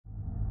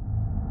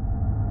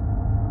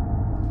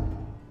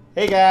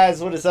Hey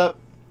guys, what is up?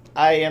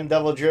 I am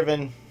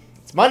DevilDriven.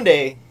 It's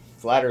Monday.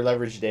 It's ladder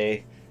leverage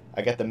day.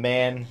 I got the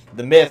man,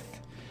 the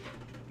myth,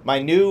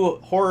 my new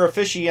horror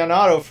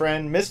aficionado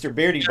friend, Mr.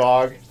 Beardy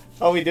Bog.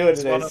 How we doing It's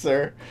today, one of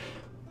sir?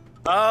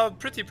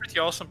 pretty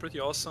awesome,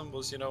 pretty awesome.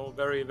 Was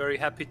very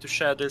happy to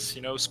share this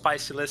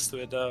spicy list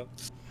with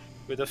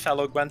a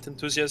fellow Gwent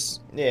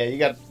enthusiast. Yeah, you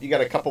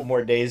got a couple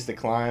more days to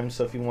climb.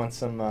 So if you want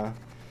some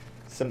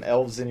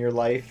elves in your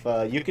life,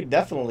 you could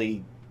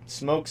definitely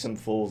smoke some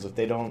fools if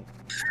they don't,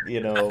 you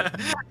know,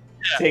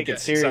 take Yeah,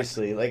 it exactly.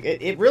 seriously. Like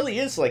it really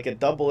is like a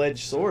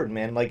double-edged sword,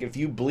 man. Like if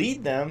you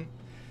bleed them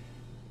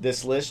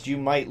this list, you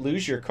might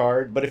lose your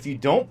card, but if you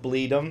don't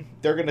bleed them,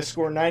 they're going to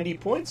score 90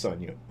 points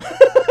on you.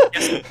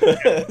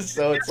 Yes,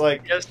 So it's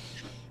like, yes.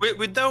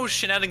 With no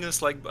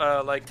shenanigans like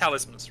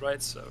talismans,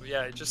 right? So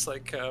yeah, it's just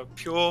like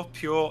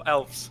pure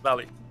elves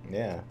valley.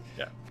 yeah.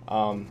 Yeah.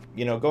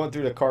 Going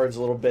through the cards a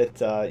little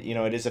bit,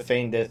 it is a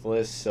Feign Death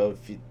list, so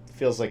if it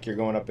feels like you're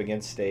going up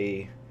against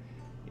a,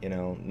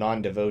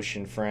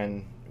 non-devotion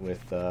friend with,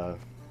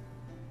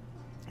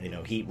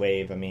 Heat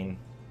Wave, I mean,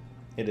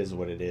 it is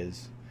what it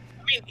is.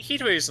 I mean,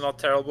 Heatwave is not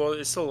terrible.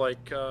 It still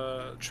like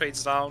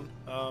trades down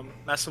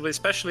massively,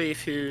 especially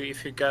if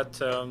you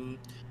get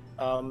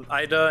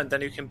Ida, and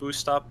then you can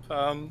boost up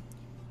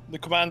the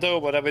commando,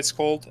 whatever it's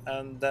called,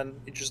 and then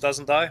it just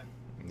doesn't die,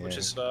 which Yeah.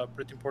 is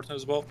pretty important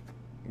as well.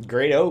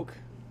 Great Oak.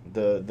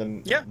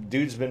 The Yeah,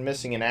 dude's been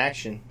missing in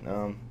action,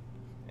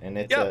 and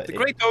it's yeah. The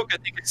Great Oak, I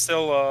think, it's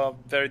still a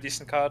very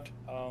decent card,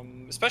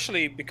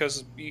 especially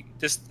because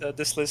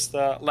this list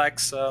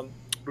lacks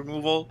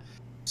removal,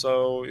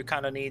 so you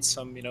kind of need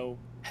some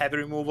heavy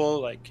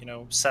removal, like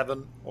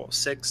 7 or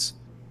 6.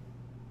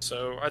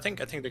 So I think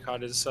the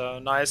card is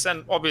nice,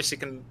 and obviously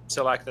can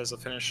still act as a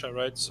finisher,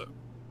 right? So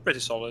pretty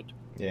solid.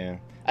 Yeah,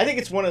 I think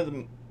it's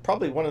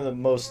probably one of the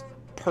most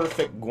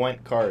perfect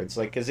Gwent cards.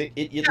 Like, cause it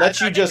Yeah,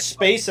 lets you I think just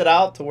space it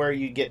out to where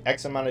you get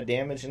X amount of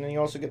damage, and then you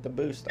also get the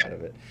boost out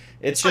of it.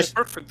 It's it's like just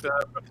perfect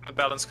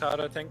balance card,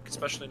 I think,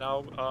 especially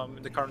now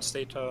in the current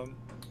state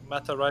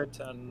meta, right?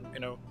 And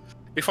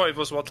before it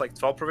was what, like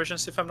 12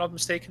 provisions, if I'm not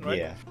mistaken, right?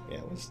 yeah,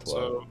 it was 12.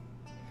 So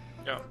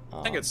yeah,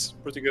 I think it's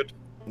pretty good.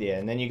 Yeah,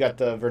 and then you got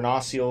the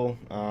Vernaciel.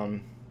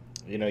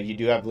 You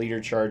do have leader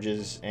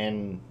charges,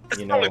 and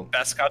It's probably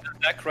best card in the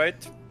deck,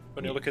 right?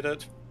 When you look at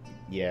it.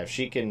 yeah, if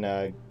she can,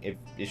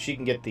 if she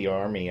can get the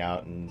army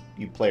out and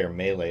you play her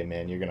melee,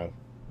 man, you're gonna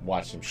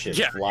watch some shit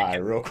Yeah, fly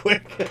real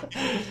quick.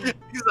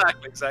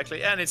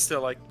 exactly, and it's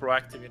still like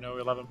proactive,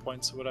 11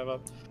 points or whatever.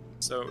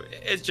 So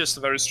it's just a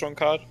very strong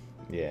card.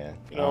 Yeah.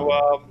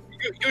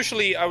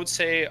 Usually I would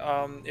say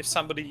if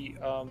somebody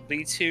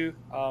bleeds you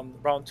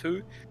round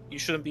 2, you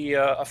shouldn't be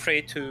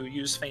afraid to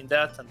use Feign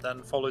Death and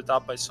then follow it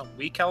up by some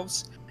weak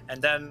elves,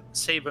 and then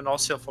save an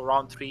Ossil for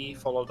round 3,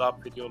 followed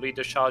up with your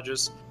leader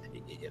charges.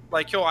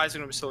 Like your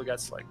Isengrim still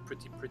gets like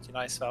pretty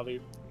nice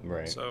value.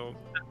 Right. So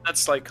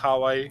that's like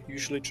how I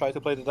usually try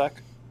to play the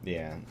deck.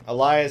 Yeah,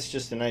 Elias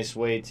just a nice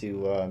way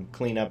to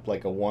clean up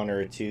like a 1 or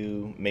a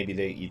 2. Maybe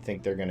you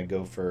think they're gonna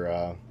go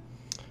for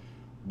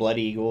Blood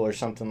Eagle or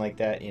something like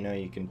that.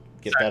 You can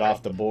get that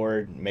off the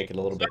board, make it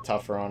a little bit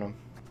tougher on them.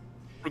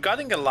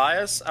 Regarding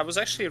Elias, I was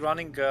actually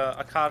running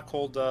a card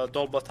called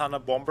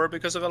Dolbatana Bomber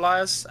because of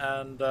Elias,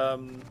 and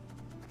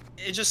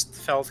it just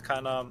felt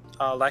kind of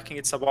lacking.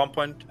 It's a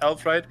 1-point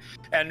elf, right?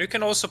 And you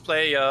can also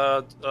play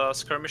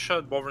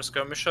Skirmisher, Dwarven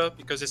Skirmisher,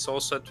 because it's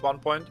also at 1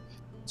 point.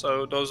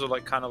 So those are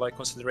like kind of like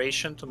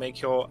consideration to make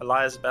your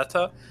Elias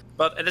better.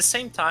 But at the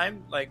same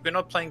time, like we're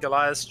not playing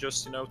Elias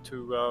just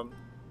to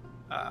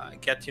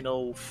get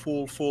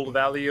full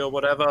value or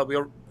whatever.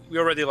 We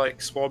already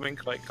like swarming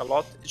like a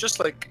lot. It's just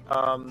like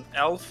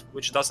elf,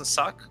 which doesn't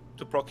suck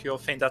to proc your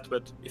Feign Death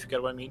with, if you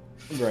get what I mean.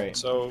 Right.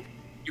 So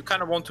you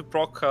kind of want to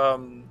proc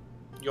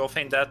your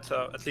Feign Death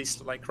at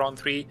least like round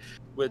 3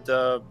 with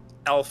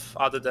elf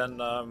other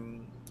than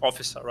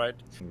officer, right?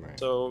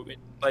 So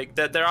like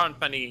there aren't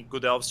many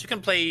good elves. You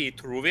can play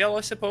Turuviel,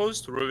 I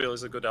suppose. Turuviel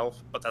is a good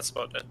elf, but that's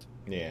about it.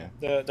 Yeah.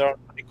 There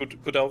aren't many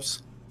good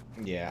elves.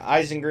 Yeah,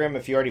 Isengrim.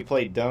 If you already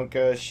played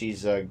Dunka,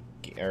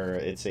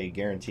 it's a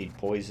guaranteed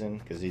poison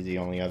because he's the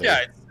only other.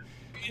 Yeah,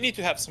 you need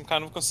to have some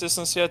kind of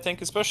consistency, I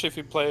think, especially if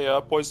you play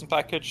a poison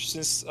package,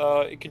 since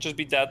it can just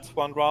be dead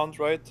 1 round,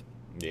 right?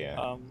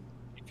 Yeah.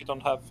 If you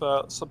don't have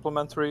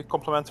complementary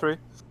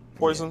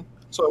poison.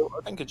 Yeah. So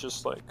I think it's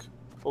just like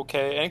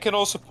okay, and it can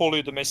also pull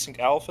you the missing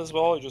elf as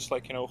well. You just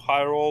like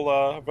high roll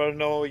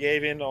Verno,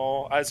 Yavin,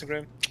 or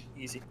Isengrim,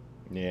 easy.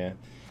 Yeah.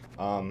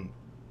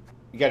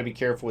 You got to be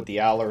careful with the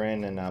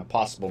Alarin and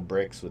possible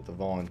bricks with the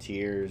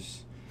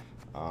volunteers.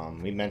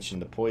 We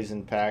mentioned the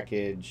poison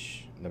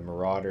package, the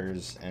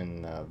marauders,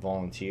 and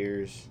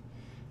volunteers.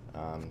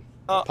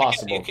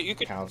 Possible you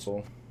could,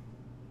 council.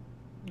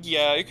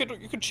 Yeah, you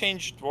could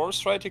change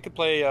dwarves, right? You could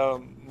play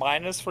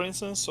miners, for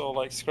instance, or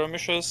like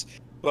skirmishers.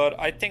 But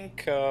I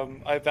think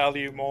I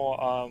value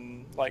more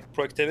like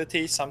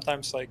proactivity.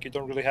 Sometimes like you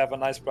don't really have a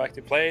nice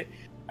proactive play.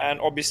 And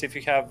obviously, if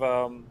you have,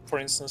 for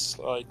instance,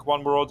 like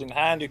 1 Marauder in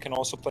hand, you can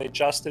also play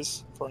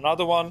Justice for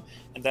another one,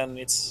 and then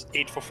it's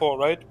 8 for 4,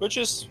 right? Which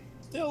is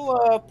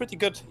still pretty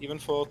good, even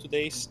for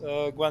today's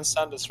Gwent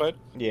standards, right?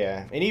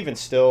 Yeah, and even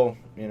still,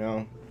 you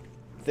know,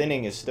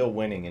 thinning is still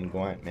winning in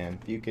Gwent, man.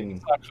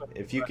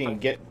 If you can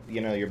get,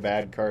 you know, your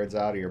bad cards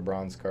out of your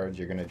bronze cards,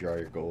 you're gonna draw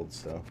your golds.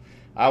 So,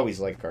 I always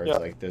like cards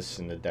like this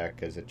in the deck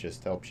because it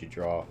just helps you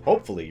draw,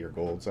 hopefully, your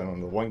golds. I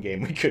don't know, the one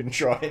game we couldn't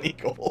draw any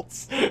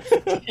golds.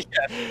 But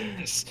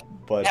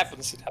it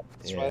happens,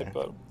 right?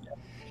 But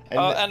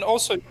and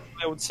also,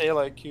 I would say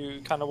like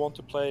you kind of want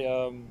to play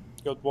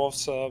your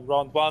dwarves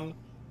round 1,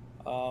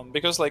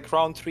 because like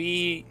round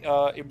 3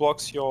 it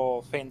blocks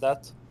your feign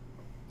death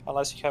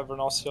unless you have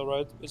Renocial,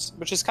 right?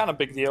 Which is kind of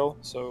big deal.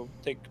 So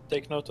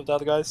take note of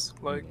that, guys.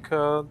 Like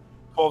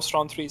dwarves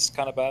round 3 is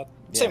kind of bad.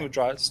 Same with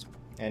Dryas.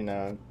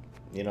 And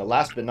you know,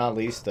 last but not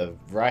least, the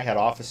Vryhat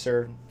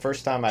Officer.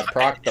 First time I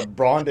procced the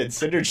Bronded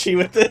synergy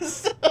with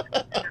this.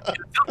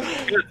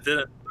 Good,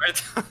 didn't it?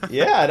 Right?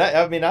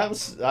 Yeah, I mean, I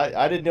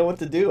didn't know what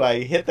to do.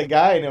 I hit the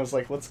guy, and it was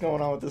like, what's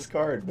going on with this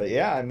card? But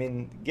yeah, I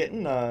mean,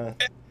 getting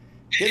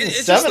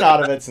 7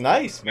 out of it's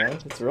nice, man.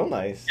 It's real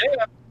nice.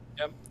 Yeah.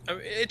 I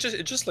mean, it's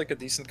just like a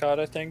decent card,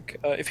 I think.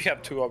 If you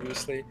have 2,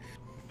 obviously.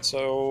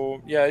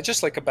 So yeah, it's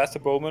just like a better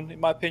bowman, in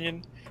my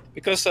opinion,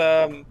 because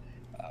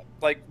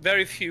like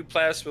very few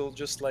players will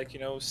just like, you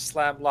know,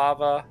 slam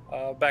lava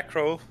back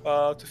row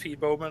to feed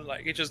bowman.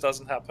 Like it just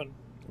doesn't happen.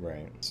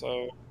 Right.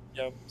 So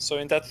yeah. So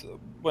in that,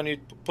 when you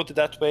put it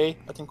that way,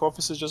 I think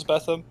office is just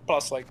better.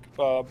 Plus like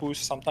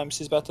boost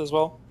sometimes is better as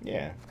well.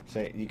 Yeah.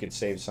 So you could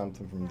save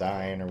something from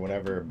dying or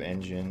whatever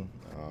engine.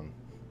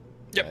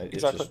 Yep. It's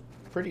Exactly. just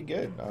pretty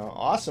good.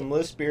 Awesome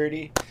list,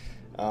 Beardy.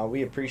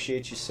 We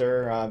appreciate you,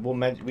 sir.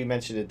 We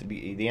mentioned it to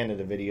be the end of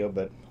the video,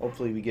 but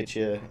hopefully we get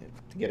you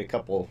to get a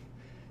couple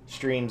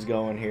streams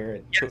going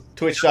here at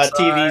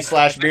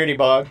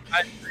twitch.tv/beardybog.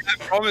 I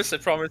promise.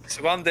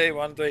 One day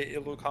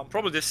it will come.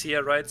 Probably this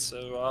year, right?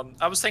 So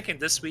I was thinking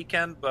this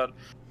weekend, but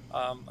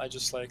I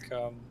just like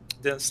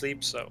didn't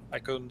sleep, so I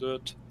couldn't do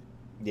it.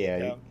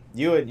 Yeah.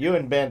 You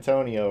and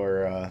Bantonio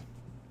are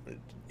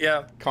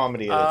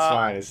comedy at its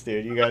finest,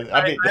 dude. You guys,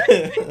 I mean,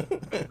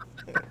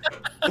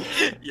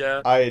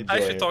 yeah. I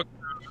actually talked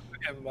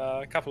to him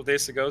a couple of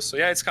days ago, so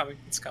yeah, it's coming,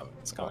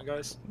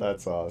 guys.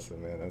 That's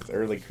awesome, man. That's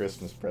early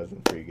Christmas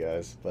present for you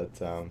guys. But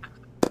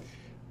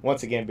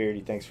once again,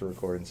 Beardy, thanks for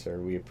recording, sir.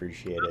 We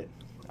appreciate it.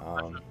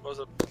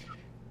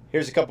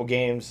 Here's a couple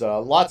games.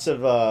 Lots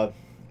of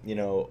you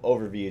know,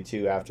 overview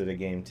too after the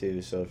game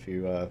too. So if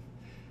you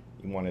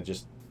want to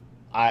just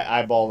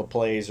eyeball the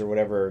plays or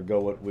whatever, or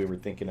go what we were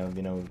thinking of,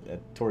 you know,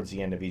 towards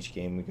the end of each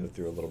game, we go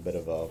through a little bit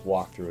of a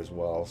walkthrough as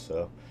well.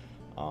 So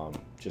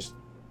just,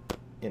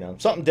 you know,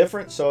 something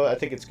different. So I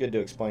think it's good to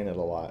explain it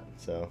a lot.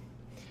 So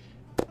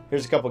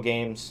here's a couple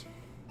games.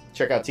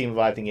 Check out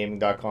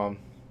teamleviathangamingtlg.com.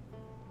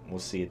 We'll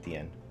see you at the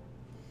end.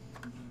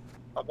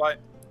 Bye-bye.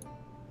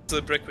 It's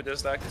a brick with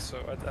this deck,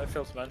 so I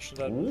failed to mention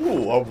that.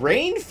 Ooh, a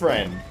rain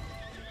friend.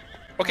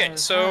 Okay,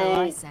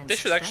 so this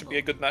should actually be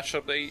a good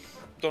matchup. They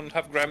don't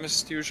have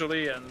Grimace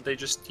usually, and they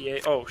just TA.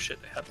 Oh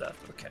shit, they have that.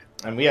 Okay.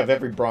 And we have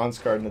every bronze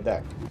card in the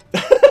deck.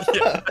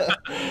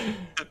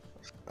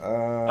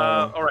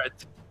 All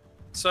right.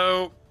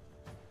 So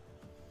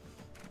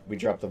we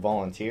dropped the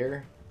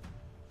volunteer.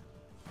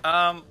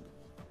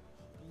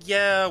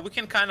 Yeah, we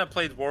can kind of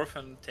play dwarf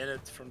and tin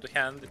it from the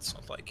hand. It's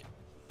not like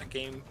a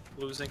game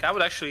losing. I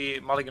would actually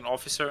mulligan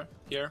officer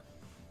here.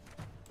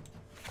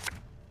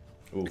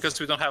 Oof. Because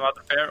we don't have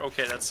other pair.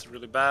 Okay, that's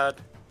really bad.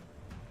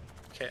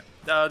 Okay,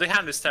 the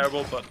hand is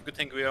terrible, but good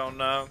thing we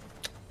own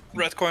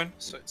red coin,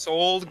 so it's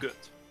all good.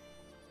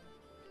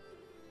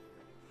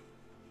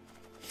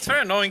 It's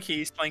very annoying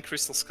he's playing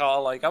Crystal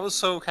Skull. Like, I was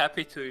so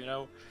happy to, you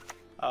know,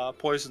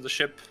 poison the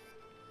ship.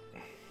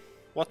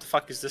 What the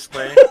fuck is this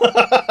play?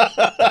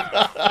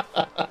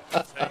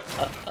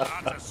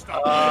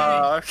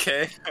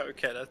 Okay,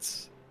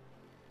 that's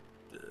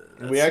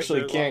we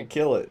actually can't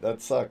kill it.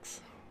 That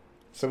sucks.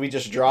 So we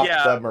just dropped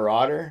the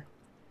Marauder?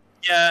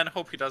 Yeah, and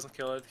hope he doesn't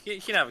kill it.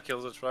 He never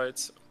kills it, right?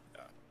 So,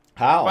 yeah.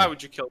 How? Why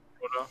would you kill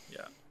Proto?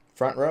 Yeah.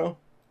 Front row?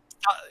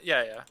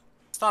 Yeah.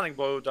 Stunning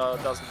blow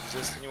doesn't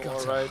exist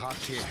anymore, right?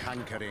 Hearty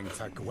hankering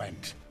for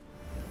Gwent.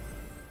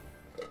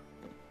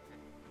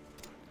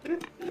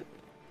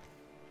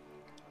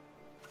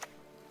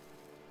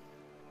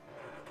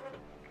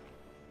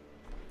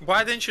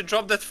 Why didn't you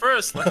drop that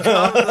first? Like,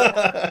 out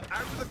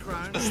of the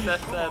ground. Set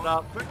that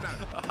up.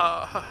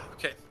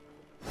 Okay.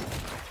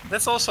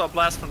 That's also a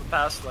blast from the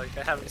past. Like,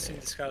 I haven't seen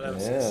this card ever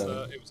since it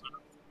was.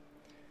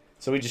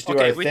 So we just do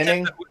our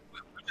thinning? We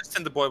just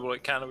thin the boy we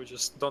can. We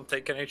just don't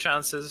take any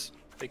chances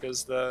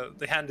because the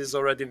hand is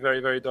already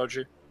very, very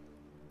dodgy.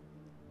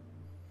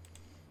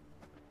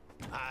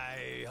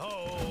 Hi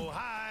ho,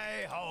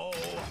 hi ho.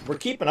 We're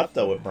keeping up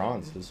though with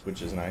bronzes,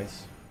 which is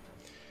nice.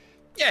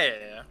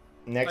 Yeah.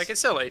 Next, like it's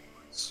still 8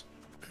 points.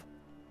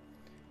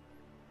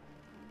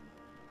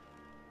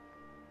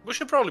 We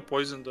should probably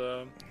poison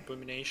the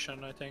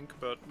Abomination, I think,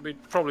 but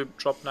we'd probably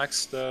drop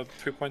next the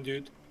 3-point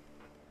dude.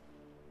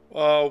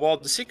 Well,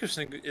 the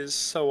secrecy is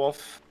so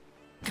off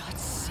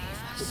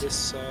with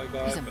this guy,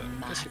 but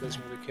I guess he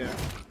doesn't really care.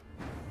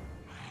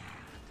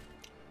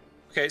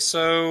 Okay,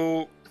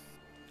 so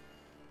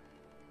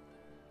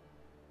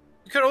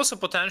you could also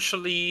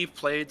potentially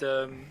play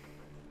the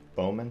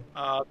Bowman?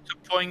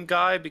 2-point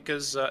guy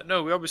because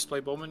no, we always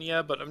play Bowman,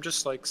 yeah. But I'm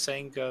just like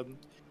saying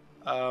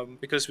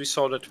because we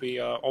saw that we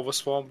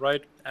overswarm,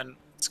 right? And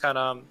it's kind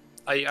of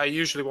I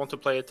usually want to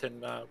play it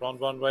in round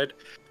 1, right?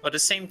 But at the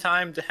same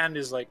time, the hand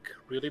is like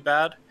really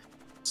bad,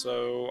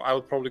 so I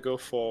would probably go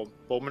for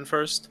Bowman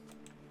first,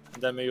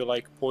 and then maybe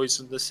like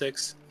poison the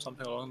 6,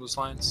 something along those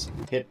lines.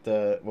 Hit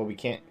the... Well, we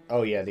can't...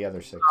 Oh, yeah, the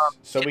other 6.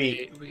 So hit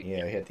we... the 8.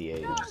 Yeah, hit the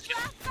 8. The 8,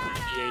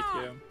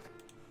 yeah.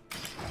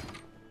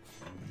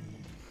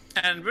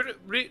 And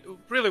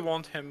really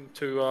want him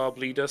to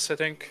bleed us, I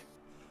think.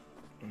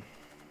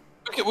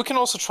 Okay, we can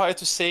also try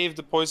to save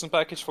the poison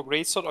package for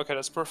Greatsword. Okay,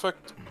 that's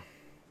perfect.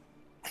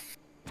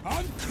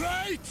 On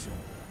crate!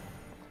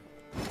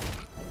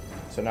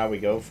 So now we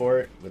go for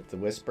it with the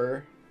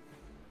Whisper.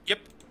 Yep.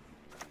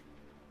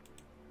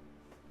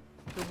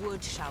 The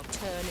wood shall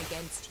turn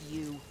against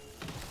you.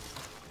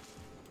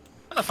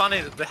 Kind of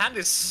funny, the hand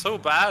is so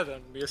bad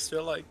and we're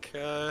still like...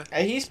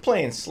 He's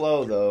playing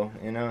slow, though.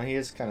 You know, he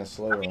is kind of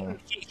slow. I mean,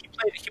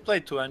 he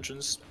played 2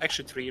 engines,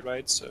 actually 3,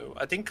 right? So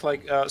I think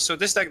like... so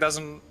this deck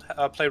doesn't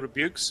play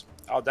Rebukes,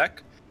 our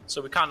deck,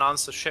 so we can't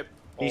answer ship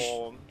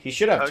or... He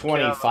should have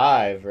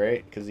 25,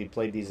 right? Because he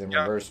played these in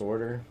reverse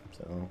order,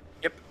 so...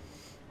 Yep.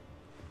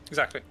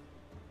 Exactly.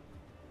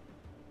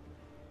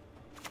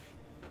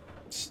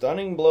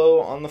 Stunning blow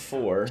on the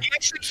 4. He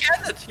actually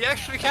had it! He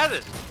actually had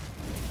it!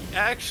 He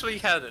actually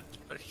had it,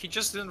 but he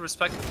just didn't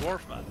respect the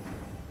dwarf, man.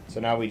 So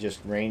now we just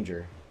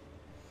Ranger.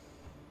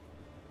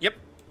 Yep.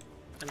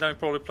 And then we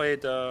probably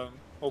played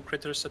all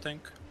critters, I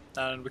think.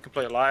 And we can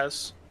play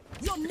Elias.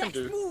 Your We can next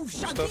do move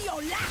shall stuff. be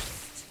your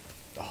last.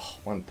 Oh,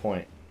 1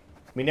 point.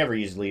 We never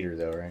use leader,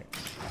 though, right?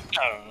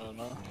 I don't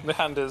know. The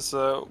hand is...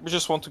 we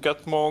just want to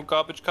get more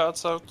garbage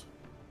cards out.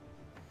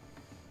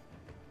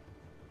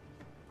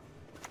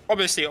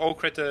 Obviously, all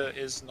critter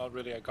is not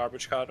really a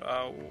garbage card.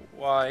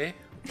 Why?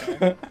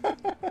 Okay.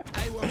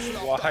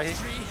 Why?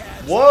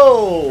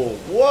 Whoa!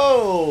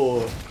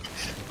 Whoa!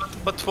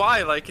 But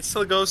why? Like, it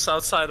still goes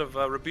outside of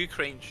rebuke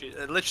range.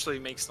 It literally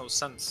makes no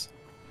sense.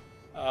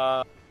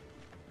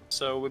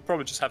 So we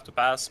probably just have to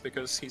pass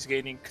because he's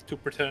gaining 2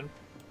 per turn.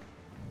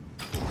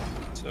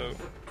 So...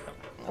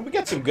 We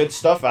got some good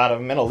stuff out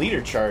of him in a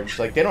leader charge.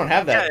 Like, they don't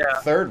have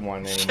that third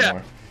one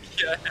anymore.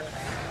 Yeah.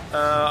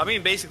 I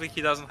mean, basically,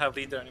 he doesn't have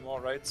leader anymore,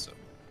 right? So,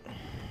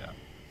 yeah.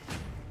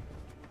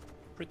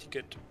 Pretty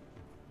good.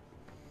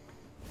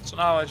 So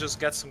now I just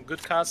get some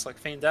good cards, like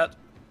Feign Death.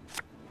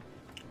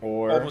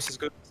 Or... Almost as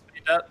good as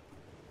Feign Death.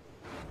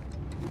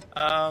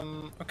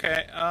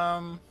 Okay,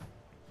 I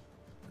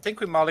think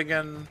we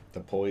mulligan... The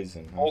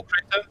poison. Huh? All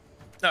critter.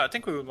 No, I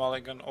think we will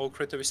mulligan all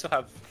critter. We still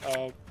have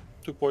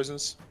 2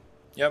 poisons.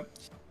 Yep.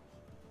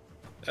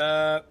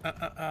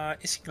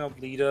 Is he gonna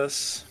bleed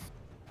us?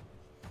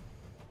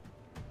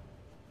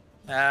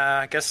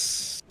 I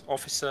guess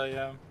officer,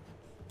 yeah.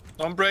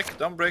 Don't break,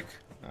 don't break.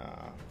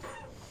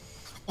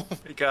 Oh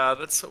my god,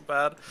 that's so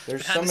bad.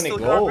 There's The so hand is many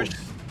still goals. garbage.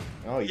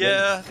 Oh,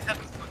 Yeah, the hand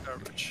is still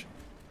garbage.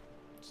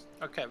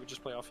 Okay, we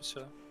just play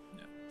officer.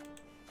 Yeah.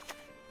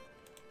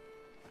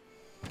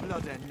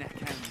 Blood and neck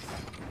ends.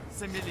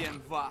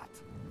 Similian Vat.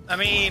 I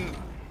mean,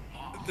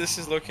 this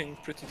is looking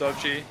pretty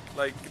dodgy.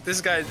 Like,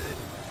 this guy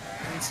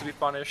needs to be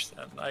punished,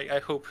 and I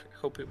hope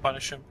we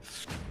punish him.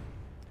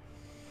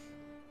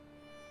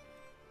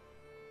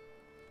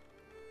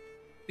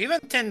 We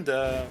even tinned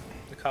the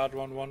card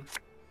 1/1.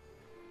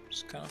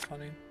 It's kind of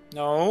funny.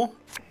 No.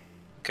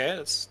 Okay,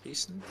 that's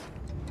decent.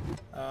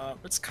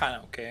 It's kind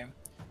of okay.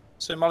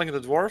 So I'm mulling the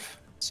dwarf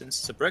since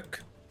it's a brick.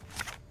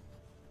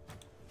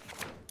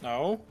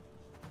 No.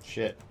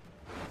 Shit.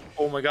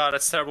 Oh my god,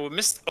 that's terrible. We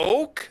missed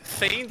Oak,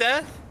 Feign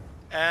Death,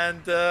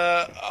 and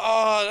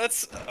oh,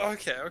 that's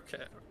okay.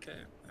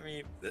 I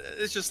mean,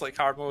 it's just like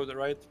hard mode,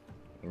 right?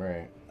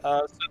 Right.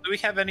 So do we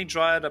have any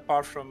Dryad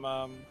apart from?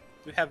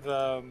 We have.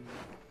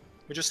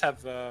 We just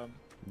have.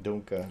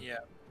 Dunka. Yeah.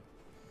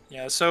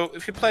 Yeah. So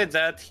if he played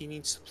that, he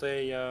needs to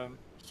play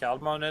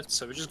Hjalma on it.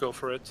 So we just go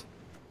for it.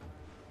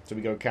 So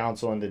we go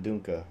council into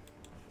Dunka.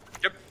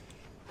 Yep.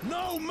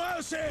 No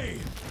mercy!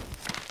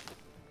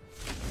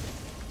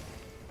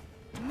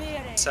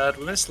 Sad.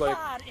 We missed like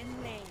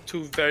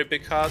 2 very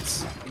big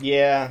cards.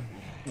 Yeah.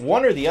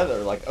 One or the other,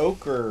 like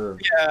Oak or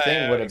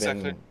thing would have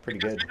exactly. been pretty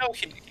Because good. we know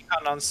he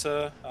can't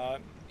answer.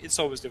 It's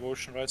always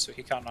devotion, right? So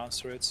he can't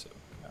answer it. So.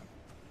 Yeah.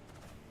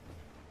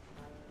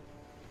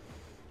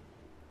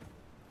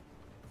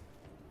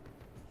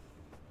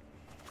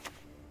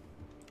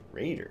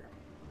 Raider.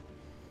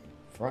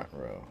 Front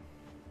row.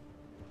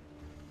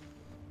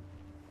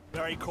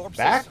 Very corpses.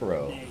 Back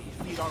row. Nay,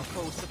 feed our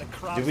foes to the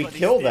crowd Do we while they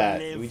kill still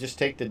that? live. Do we just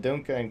take the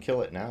Dunka and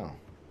kill it now?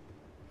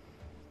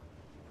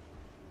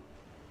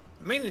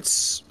 I mean,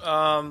 it's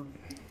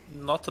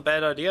not a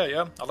bad idea.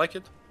 Yeah, I like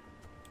it.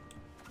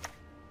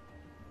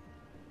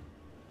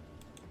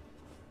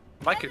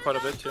 I like it quite a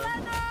bit. Yeah.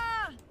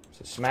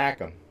 So smack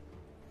him.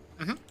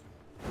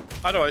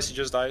 Otherwise, he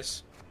just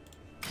dies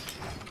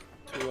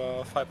to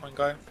a 5-point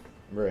guy.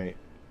 Right.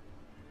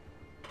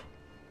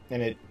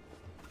 And it...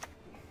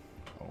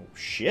 Oh,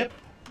 ship?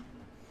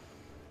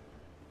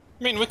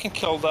 I mean, we can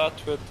kill that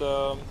with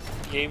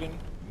Yavin.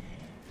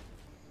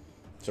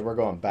 So we're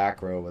going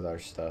back row with our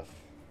stuff.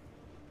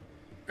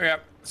 Yeah,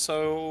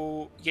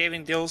 so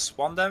Yavin deals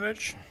 1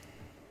 damage.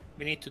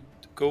 We need to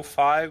go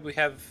 5. We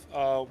have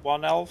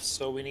 1 elf,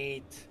 so we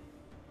need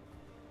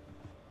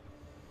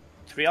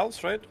 3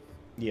 elves, right?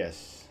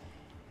 Yes.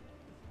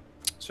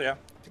 So yeah,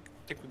 I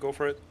think we go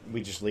for it.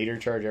 We just leader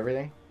charge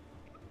everything?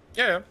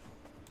 Yeah.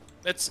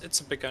 It's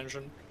a big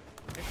engine.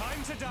 If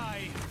I'm to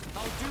die,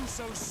 I'll do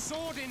so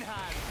sword in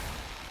hand.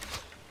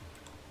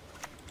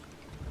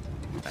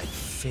 I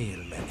fail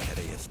men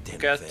herrieth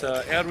Get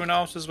Erwin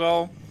out as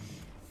well.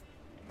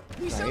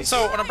 Nice.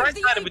 So on the bright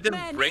the side, we ape didn't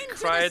men break, into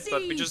the right?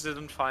 But we sea. just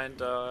didn't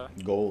find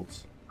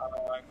Golds.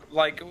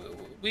 like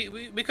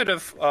we could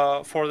have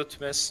afforded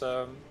to miss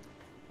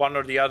one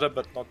or the other,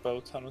 but not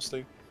both,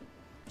 honestly.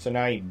 So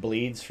now he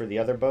bleeds for the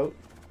other boat?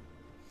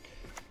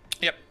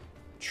 Yep.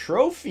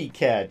 Trophy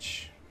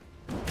catch!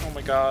 Oh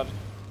my god.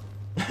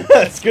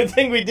 It's a good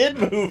thing we did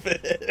move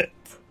it.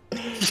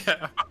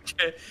 Yeah.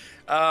 Okay.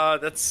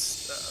 That's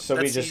So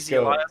that's we just easy,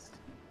 go... Elias.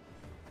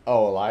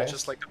 Oh, Elias?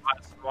 Just like the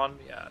last one.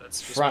 Yeah,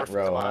 that's just Front perfect,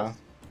 row, Elias.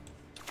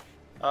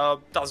 huh?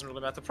 Doesn't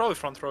really matter. Probably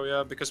front row,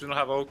 yeah, because we don't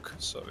have oak.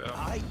 So yeah.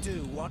 I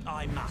do what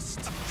I must.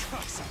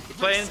 We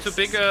play into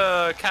big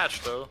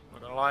catch though.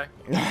 Not gonna lie.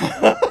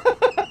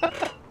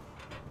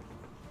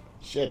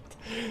 Shit.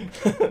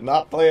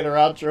 Not playing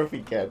around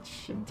trophy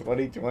catch in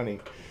 2020.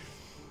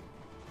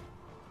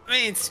 I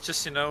mean, it's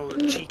just, you know,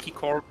 cheeky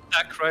core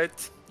deck,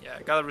 right?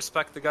 Yeah, gotta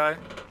respect the guy.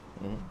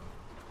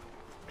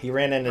 He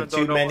ran into I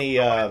don't too know many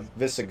what-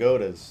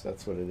 Visigodas.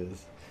 That's what it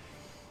is.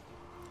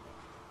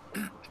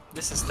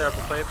 This is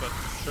terrible play, but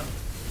sure.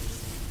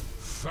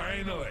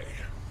 Finally.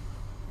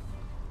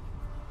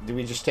 Do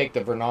we just take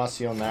the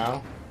Vernacial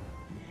now?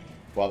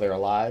 While they're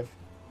alive?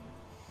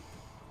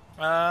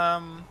 I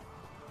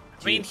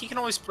mean, he can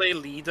always play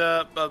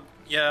leader, but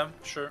yeah,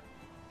 sure.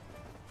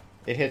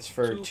 It hits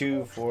for 2,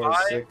 2, 4,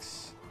 5.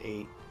 6,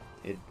 8.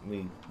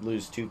 We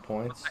lose 2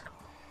 points.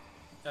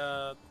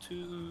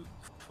 2,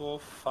 4,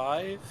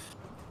 5.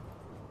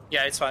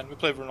 Yeah, it's fine. We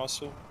play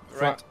Brunoso,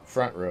 right?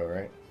 Front row,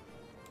 right?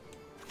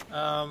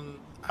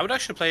 I would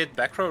actually play it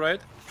back row,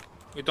 right?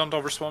 We don't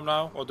overswarm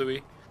now, or do we?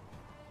 It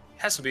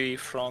has to be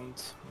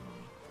front.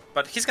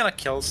 But he's gonna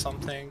kill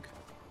something.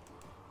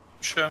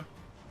 Sure.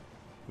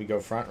 We go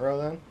front row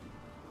then?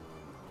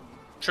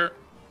 Sure.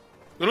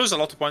 We lose a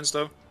lot of points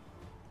though.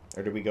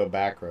 Or do we go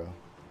back row?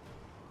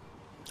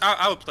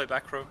 I would play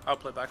back row. I'll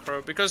play back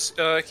row because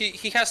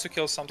he has to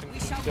kill something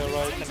there,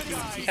 right? And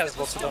he has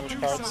lots of damage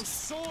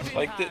cards.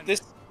 Like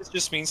this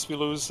just means we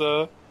lose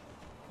 2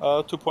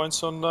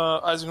 points on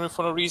Isengrim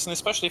for no reason.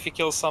 Especially if he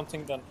kills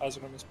something, then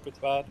Isengrim is pretty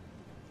bad.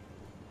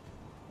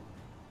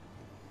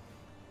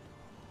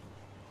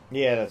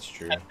 Yeah, that's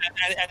true. And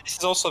this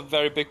is also a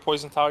very big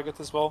poison target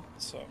as well.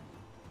 So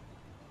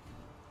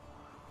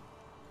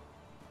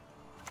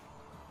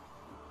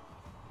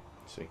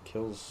So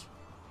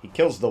he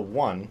kills the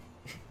 1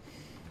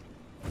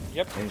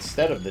 yep.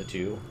 instead of the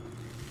 2.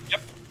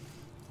 Yep.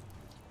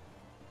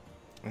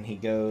 And he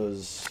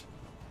goes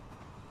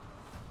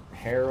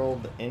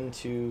Herald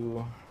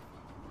into...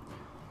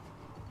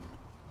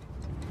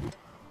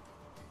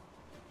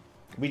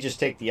 We just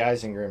take the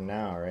Isengrim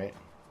now, right?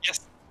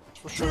 Yes,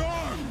 for sure.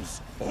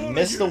 Arms.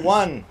 Missed the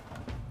 1.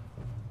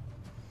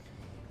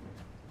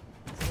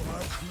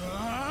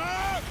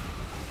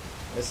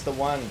 Missed the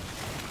 1.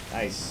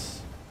 Nice.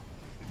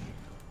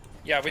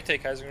 Yeah, we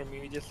take Isengrim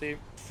immediately.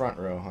 Front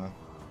row, huh?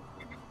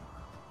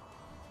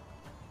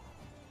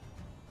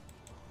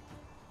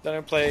 Then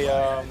we play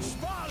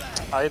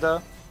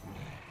Ida.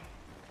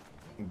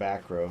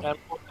 Back row.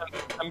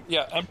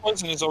 And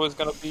poison is always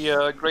gonna be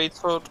a great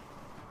sword.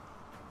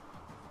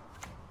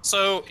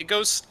 So it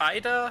goes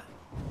Ida.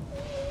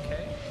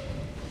 Okay.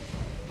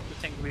 Good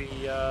thing we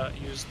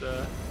use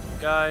the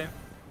guy.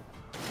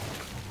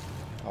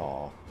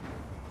 Aw.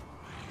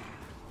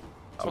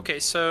 Okay,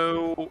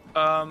 so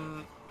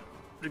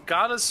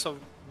regardless of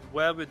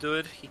where we do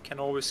it, he can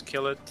always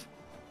kill it.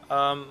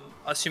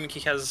 Assuming he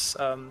has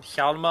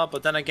Hjalmar,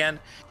 but then again,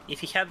 if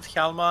he had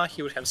Hjalmar,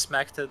 he would have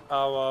smacked at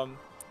our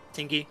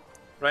thingy,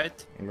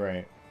 right?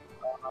 Right.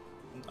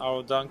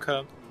 Our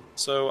Dunker.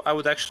 So I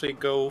would actually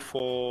go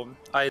for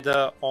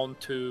Ida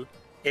onto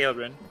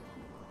Aelrin.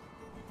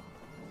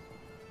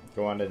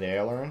 Go on to the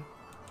Aileron?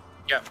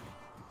 Yeah.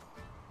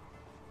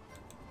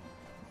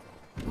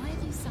 Why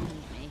have you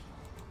summoned me?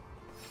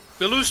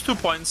 We lose 2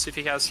 points if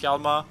he has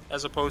Hjalmar,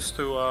 as opposed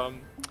to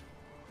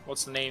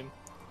what's the name?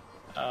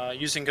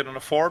 Using it on a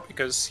 4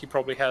 because he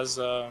probably has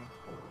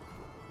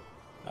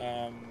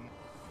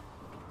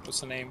what's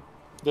the name?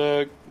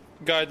 The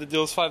guy that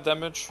deals 5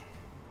 damage.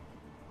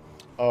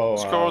 Oh,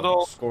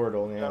 Scoia'tael.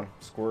 Scoia'tael, yeah. Yeah.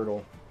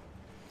 Scoia'tael.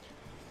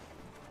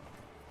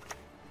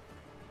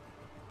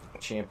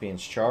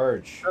 Champion's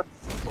charge.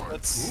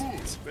 That's a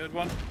weird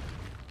one.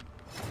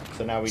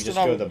 So now we So just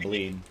now go we- the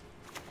bleed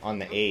on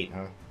the 8,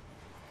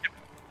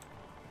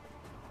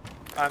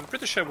 huh? I'm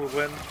pretty sure we'll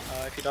win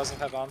if he doesn't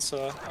have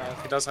answer,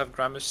 if he doesn't have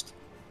Gramist.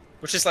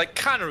 Which is like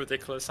kind of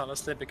ridiculous,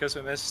 honestly, because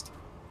we missed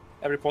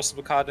every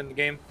possible card in the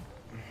game.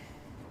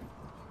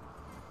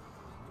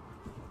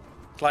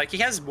 Like, he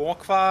has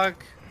Morkvarg,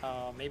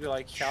 maybe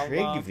like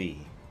Hjalmar. Trigvi.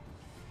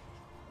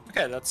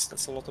 Okay,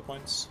 that's a lot of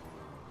points.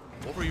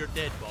 Over your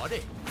dead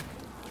body.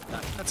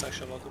 That's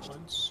actually a lot of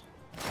points.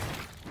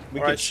 We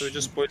Alright, could so we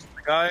just poison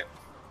the guy.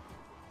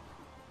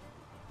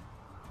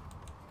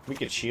 we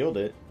could shield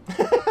it,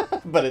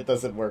 but it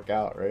doesn't work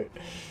out, right?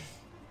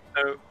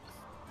 No.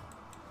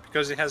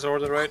 Because he has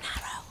order, right?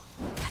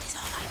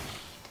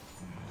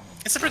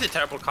 It's a pretty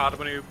terrible card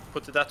when you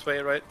put it that way,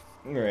 right?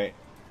 Right.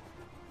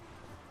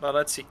 But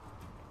let's see.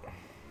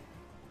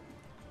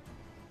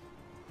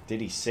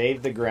 Did he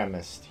save the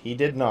Gramist? He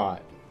did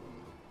not.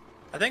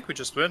 I think we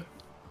just win.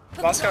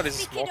 Last card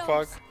is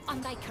Morkvarg,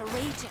 On thy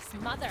courageous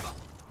mother.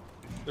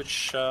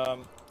 which, I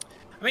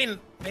mean,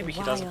 maybe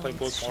he doesn't play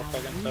both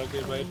Morkvarg and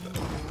Turkey, right?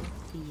 But,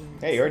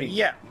 Hey, you already...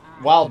 yeah.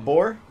 Wild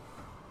Boar?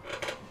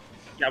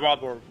 Yeah,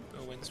 Wild Boar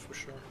wins for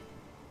sure.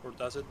 Or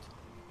does it?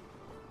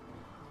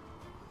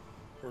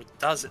 Or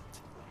does it?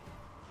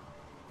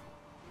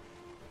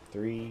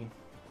 3.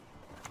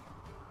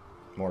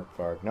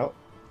 Morkvarg. Nope.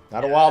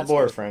 Not a Wild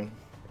Boar, friend.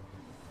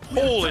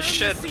 Holy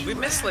shit, we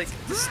missed like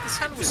this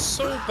hand was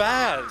so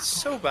bad,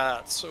 so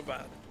bad, so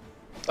bad.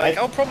 Like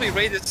I'll probably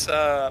rate it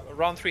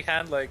round 3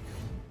 hand like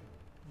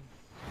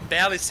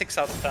barely 6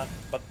 out of 10,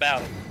 but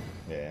barely.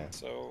 Yeah.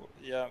 So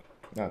yeah.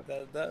 No.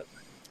 That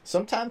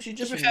Sometimes you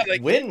just had,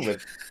 like... win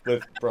with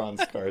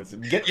bronze cards.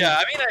 Yeah,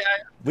 I mean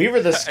We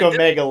were the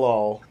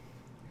Scoia'tael.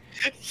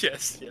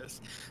 yes,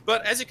 yes.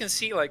 But as you can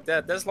see, like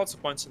there's lots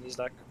of points in this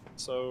deck.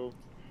 So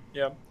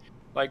yeah.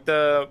 Like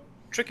the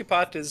tricky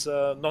part is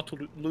not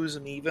to lose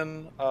an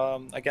even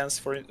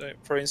against,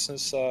 for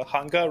instance,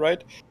 Hunger,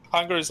 right?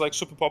 Hunger is like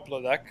super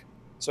popular deck.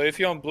 So if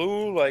you're on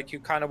blue, like you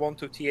kind of want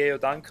to TA or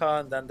Danka,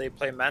 and then they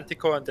play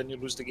Manticore, and then you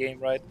lose the game,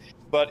 right?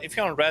 But if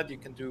you're on red, you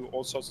can do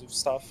all sorts of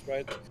stuff,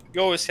 right?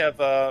 You always have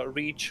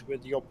reach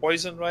with your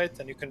poison, right?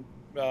 And you can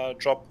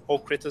drop all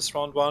critters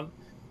round 1,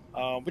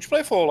 which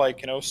play for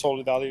like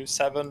solid value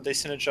 7. They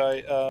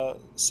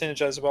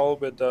synergize well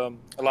with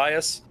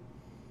Elias.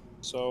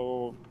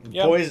 So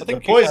yeah,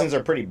 The poisons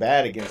are pretty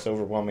bad against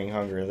Overwhelming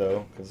Hunger,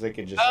 though, because they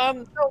could just...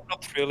 no,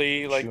 not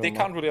really. Like they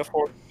can't really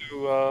afford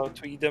to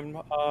eat them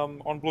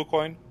on blue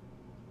coin.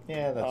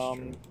 Yeah, that's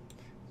true.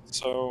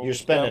 So You're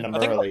spending them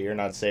early. Like, you're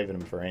not saving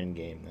them for end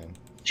game, then.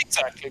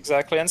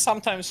 Exactly. And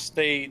sometimes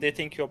they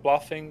think you're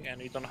bluffing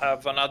and you don't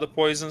have another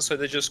poison, so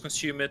they just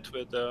consume it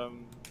with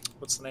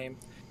what's the name?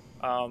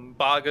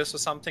 Bargus or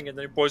something, and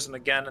then you poison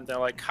again, and they're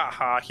like,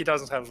 haha, he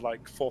doesn't have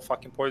like 4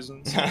 fucking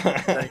poisons.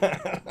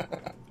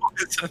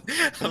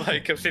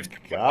 Like a 50.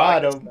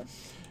 Got him.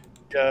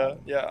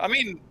 Yeah. I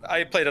mean,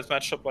 I played that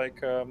matchup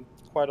like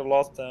quite a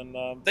lot, and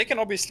they can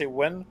obviously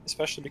win,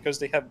 especially because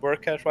they have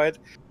Burkat, right?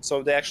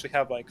 So they actually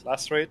have like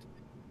Lacerate.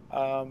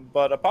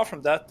 But apart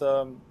from that,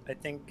 I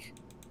think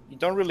you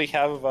don't really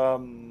have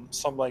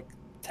some like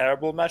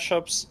terrible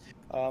matchups.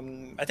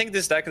 I think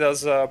this deck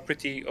does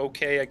pretty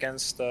okay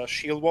against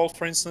Shield Wall,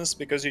 for instance,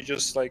 because you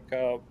just like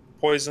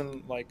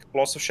poison like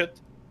lots of shit,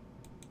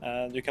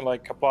 and you can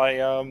like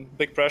apply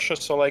big pressure.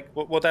 So like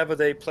whatever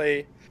they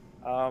play,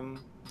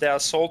 they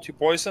assault, you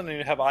poison, and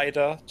you have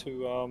Ida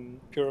to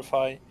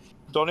purify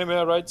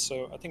Donimir, right?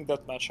 So I think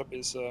that matchup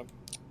is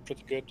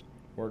pretty good.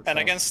 Works and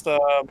out. against the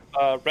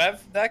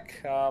Rev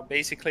deck,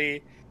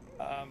 basically,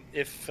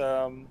 if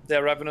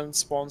their Revenant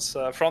spawns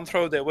front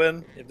row, they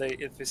win.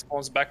 If it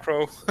spawns back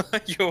row,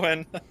 you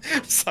win.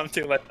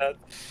 Something like that.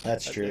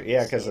 That's true.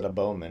 Yeah, because of the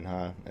Bowman,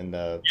 huh? And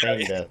the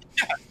Pain Death.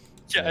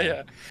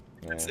 Yeah.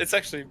 It's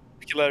actually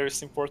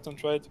hilariously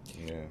important, right?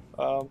 Yeah.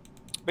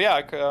 But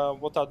yeah,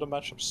 what other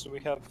matchups do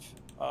we have?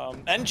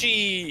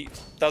 NG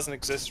doesn't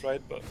exist,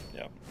 right? But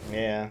yeah.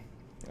 Yeah.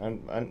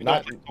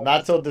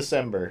 Not till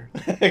December.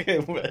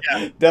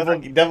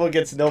 Devil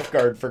gets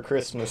Nilfgaard for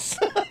Christmas.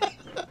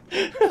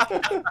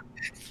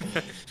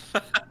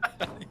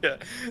 Yeah,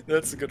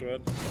 that's a good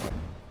one.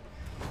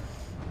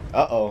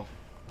 Uh-oh.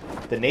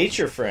 The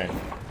Nature Friend.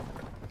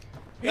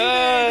 Shoot, we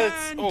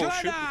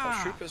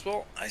have Shoop as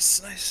well.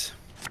 Nice.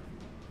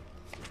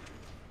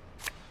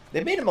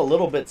 They made him a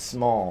little bit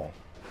small.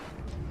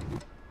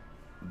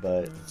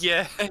 But...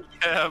 Yeah,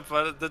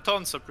 but the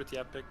taunts are pretty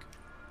epic.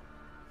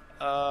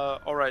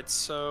 Alright,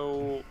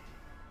 so...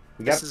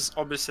 This is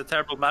obviously a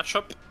terrible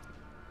matchup.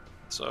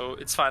 So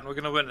it's fine, we're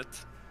gonna win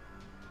it.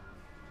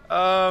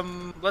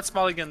 Let's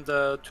mulligan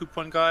the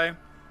 2-point guy.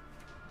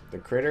 The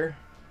Critter?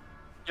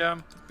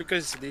 Yeah,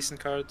 because it's a decent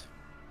card.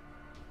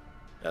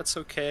 That's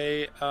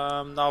okay.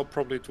 Now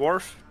probably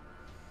Dwarf.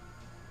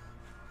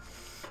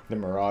 The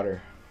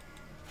Marauder.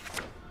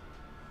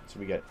 So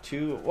we got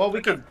 2... Well,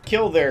 we could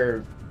kill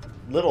their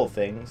little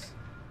things.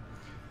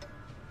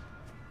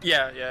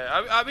 Yeah.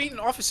 I mean,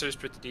 Officer is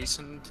pretty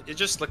decent. It's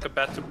just like a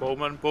better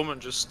Bowman. Bowman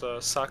just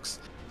sucks.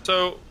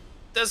 So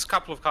there's a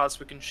couple of cards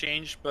we can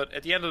change, but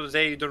at the end of the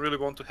day, you don't really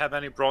want to have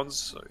any bronze.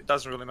 So it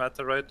doesn't really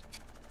matter, right?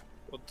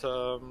 But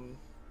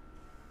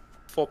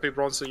 4P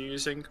bronze are you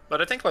using?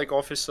 But I think like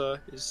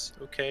officer is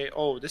okay.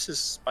 Oh, this is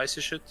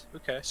spicy shit.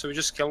 Okay, so we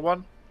just kill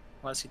one.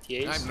 Unless he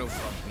TAs. I'm no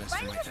fondness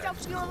for my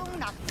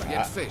town.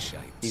 Forget fish,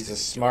 I He's a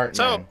smart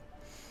So- man.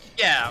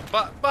 Yeah,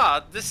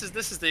 but this is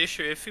the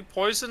issue. If we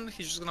poison,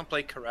 he's just gonna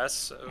play caress.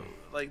 So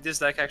like this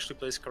deck actually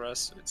plays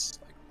caress. It's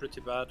like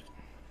pretty bad.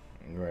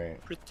 Right.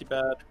 Pretty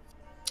bad.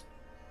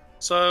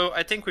 So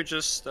I think we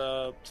just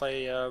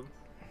play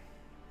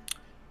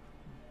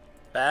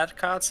bad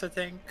cards. I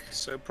think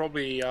so.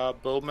 Probably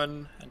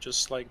Bowman and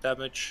just like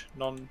damage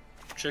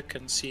non-chick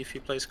and see if he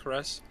plays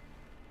caress.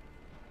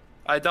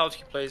 I doubt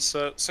he plays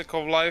Sick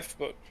of Life,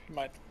 but he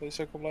might play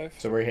Sick of Life.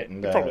 So we're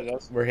hitting probably the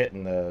does. we're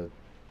hitting the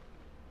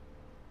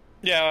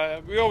Yeah,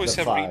 we always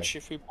The have 5. reach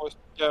if we poison.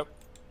 Yeah.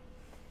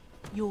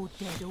 You're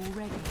dead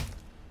already.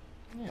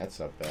 Yeah, that's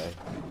not bad.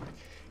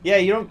 Yeah,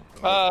 you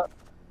don't.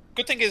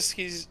 Good thing is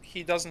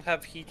he doesn't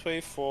have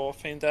Heatwave for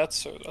Feign Death,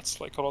 so that's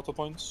like a lot of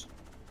points.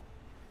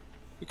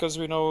 Because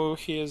we know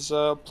he is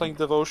playing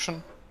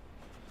Devotion.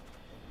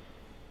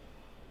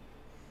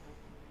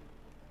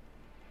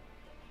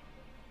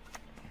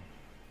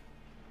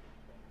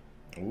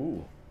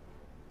 Ooh.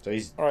 So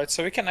he's Alright,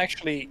 so we can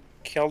actually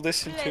kill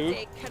this in 2.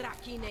 Lede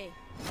Karakine.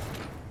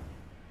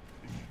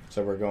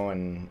 so we're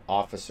going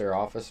officer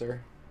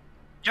officer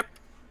Yep,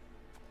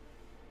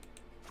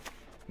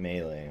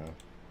 melee.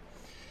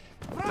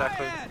 Huh?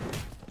 exactly.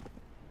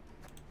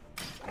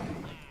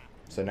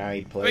 So now he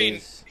I mean,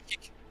 plays.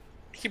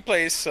 he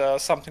plays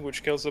something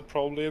which kills it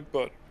probably,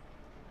 but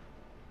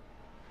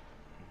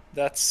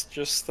that's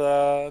just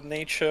the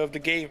nature of the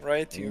game,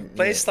 right? You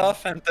play yeah.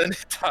 stuff and then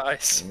it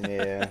dies.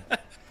 Yeah,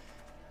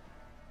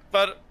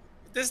 But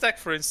this deck,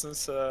 for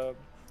instance,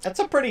 that's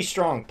a pretty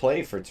strong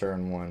play for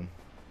turn 1.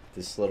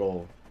 This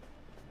little.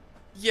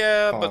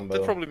 yeah, but Combo.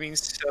 that probably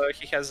means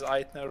he has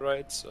Eitner,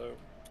 right? So,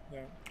 yeah.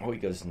 Oh, he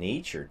goes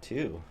nature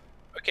too.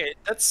 Okay,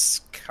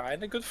 that's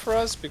kind of good for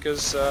us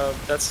because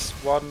that's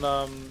one.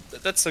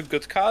 That's a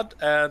good card,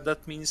 and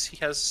that means he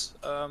has.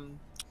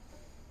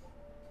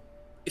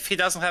 If he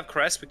doesn't have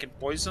Caress, we can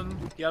poison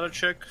the other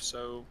chick.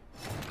 So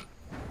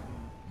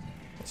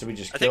So we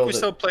just I killed think we it.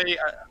 still play.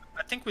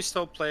 I think we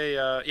still play.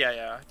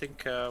 Yeah. I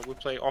think we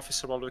play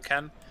Officer while we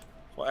can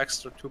for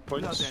extra 2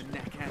 points. Blood and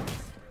neck ends.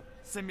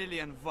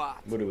 Similian Vat.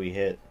 What do we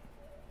hit?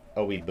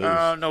 Oh, we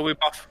boost. No, we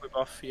buff. We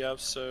buff. Yeah.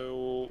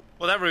 So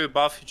whatever we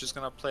buff, you're just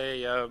gonna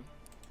play.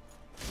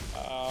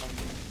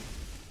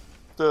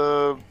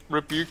 The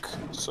rebuke,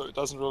 so it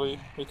doesn't really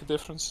make a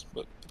difference.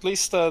 But at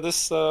least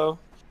this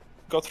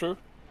got through.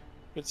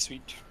 It's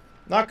sweet.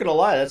 Not gonna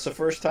lie, that's the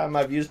first time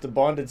I've used the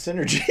bonded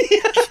synergy.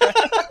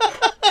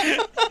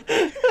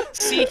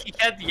 See, he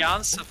had the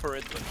answer for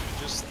it, but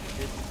he just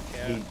didn't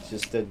care. He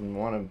just didn't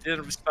want to.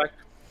 Didn't respect.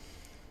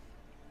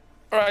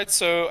 Alright,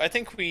 so I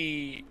think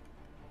we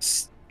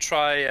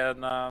try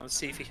and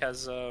see if he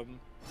has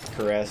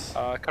Caress.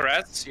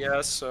 Caress.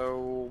 Yeah,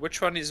 so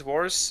which one is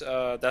worse?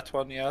 That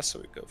one, yeah, so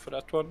we go for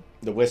that one.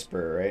 The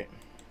Whisperer, right?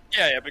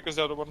 Yeah, because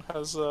the other one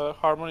has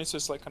Harmony, so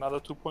it's like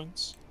another 2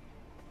 points.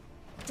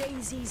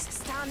 Daisies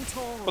stand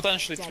tall.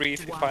 Potentially dead 3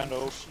 if you dwellers find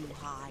off. shoe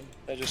high.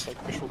 They're just like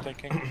visual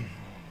thinking.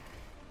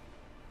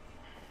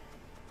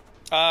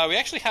 We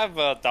actually have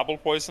double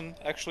poison,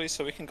 actually,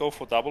 so we can go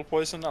for double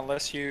poison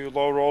unless you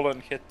low roll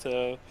and hit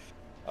the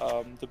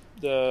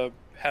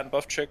hand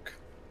buff chick.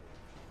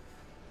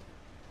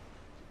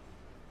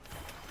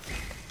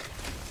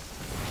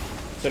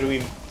 So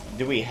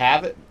do we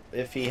have it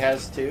if he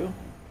has 2?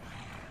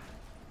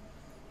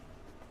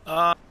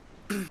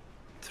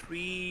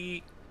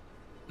 3.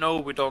 No,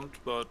 we don't,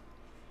 but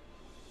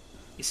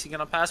is he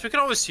gonna pass? We can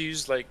always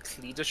use like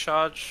leader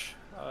charge,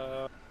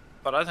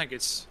 but I think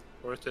it's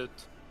worth it.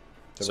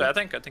 So I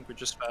think we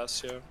just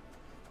pass, yeah.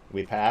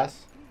 We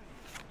pass?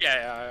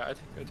 Yeah, I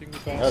think we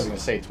pass. I was gonna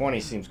say 20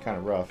 seems kind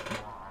of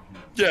rough.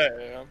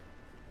 Yeah.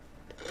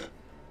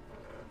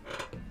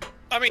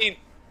 I mean,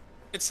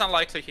 it's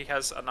unlikely he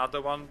has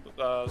another one,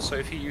 so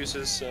if he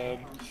uses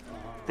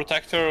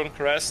Protector on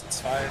Caress, it's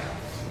fine.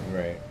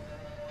 Right.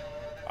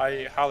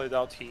 I highly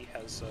doubt he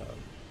has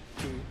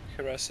 2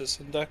 Caresses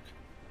in deck.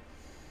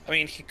 I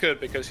mean, he could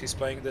because he's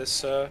playing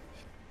this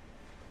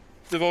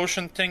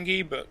Devotion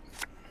thingy, but...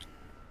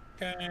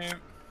 Okay.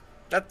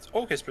 That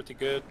Oak is pretty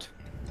good.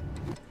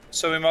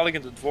 So we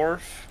mulligan the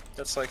Dwarf.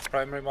 That's like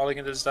primary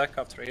mulligan in this deck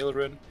after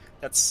Aelrune.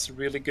 That's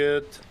really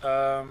good.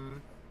 I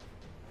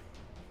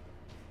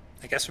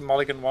guess we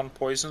mulligan 1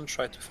 poison,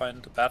 try to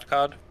find the bad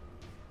card.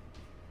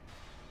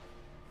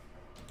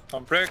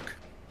 On brick.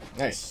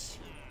 Nice.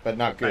 But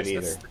not good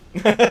Nice,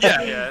 either.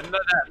 Yeah.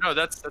 No,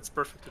 that's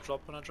perfect to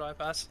drop on a dry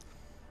pass.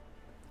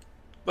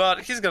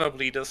 But he's gonna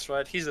bleed us,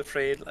 right? He's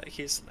afraid, like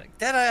he's like,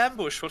 Deadeye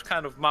ambush. What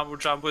kind of mumbo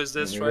jumbo is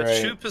this, right?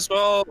 Right. Shoop as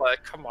well.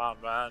 Like, come on,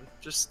 man.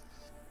 Just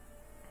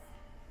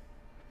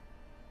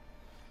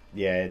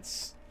Yeah,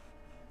 it's...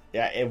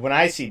 Yeah, when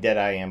I see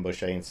Deadeye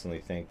ambush, I instantly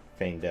think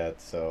Feign Death,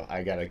 so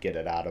I gotta get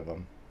it out of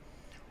him.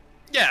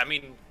 yeah. I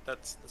mean,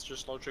 that's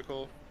just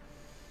logical.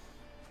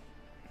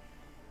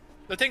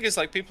 The thing is,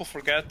 like, people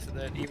forget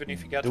that even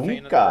if you get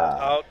Feign Dunka.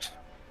 out,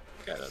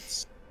 okay,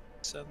 that's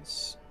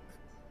sense.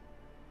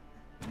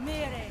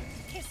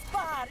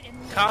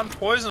 can't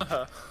poison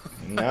her.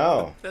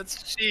 No.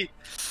 That's cheat.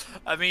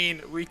 I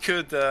mean, we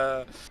could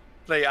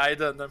play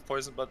Ida and then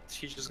poison, but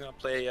she's just gonna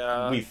play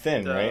We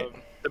Finn, right?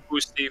 the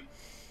boosty.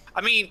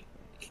 I mean,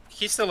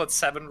 he's still at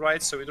 7,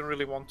 right? So we don't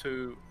really want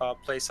to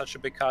play such a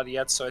big card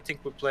yet. So I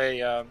think we play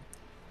the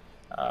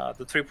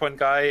 3-point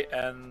guy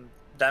and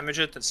damage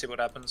it and see what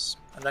happens.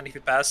 And then if he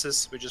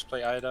passes, we just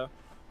play Ida.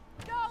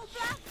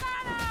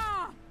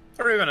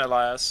 Or even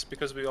Elias,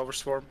 because we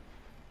overswarm.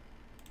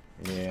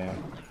 Yeah.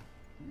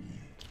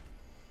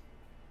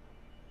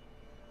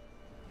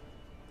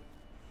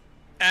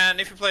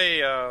 And if you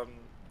play,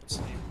 what's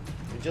the name?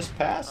 It just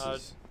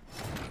passes.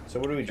 So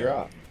what do we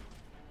drop?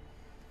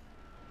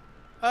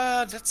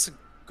 That's a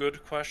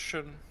good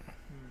question.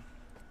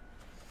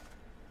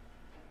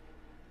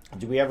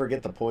 Do we ever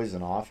get the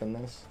poison off in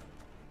this?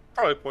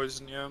 Probably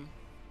poison, yeah.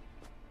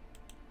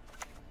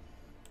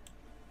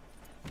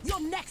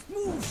 Your next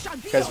move shall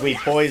be Because your we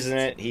last. poison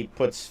it, he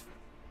puts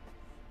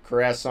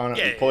caress on it,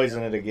 Yeah, we yeah,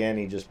 poison it again,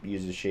 he just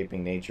uses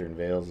shaping nature and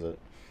veils it.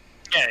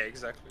 Yeah,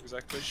 exactly.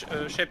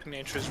 Shaping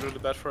nature is really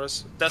bad for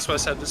us. That's why I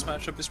said this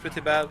matchup is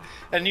pretty bad.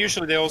 And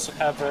usually they also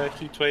have a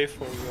heat wave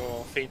for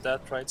your fade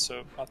death, right?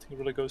 So nothing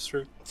really goes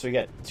through. So we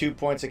got 2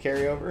 points of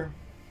carryover?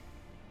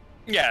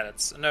 Yeah,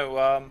 that's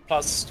no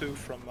 +2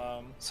 from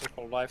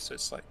Circle of Life, so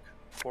it's like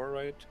 4,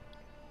 right?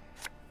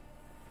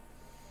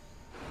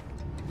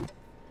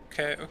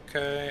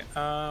 Okay.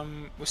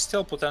 We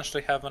still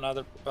potentially have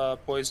another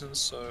poison,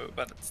 so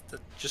but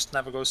that just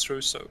never goes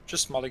through. So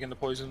just mulligan the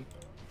poison.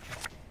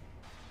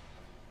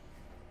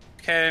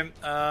 Okay.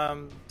 I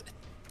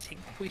think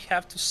we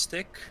have to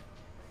stick.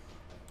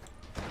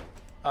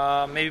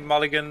 Maybe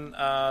mulligan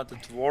the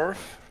dwarf.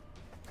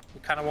 We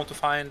kind of want to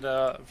find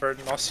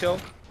Verdenossiel.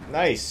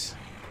 Nice!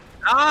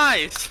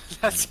 Nice.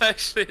 That's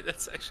actually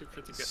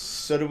pretty good.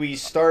 So do we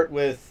start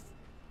with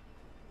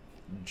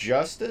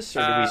Justice,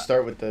 or do we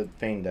start with the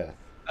Feign Death?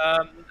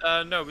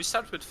 No, we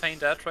start with Feign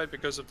Death, right,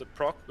 because of the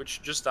proc,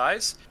 which just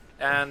dies.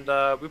 And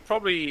we're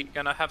probably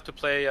gonna have to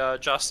play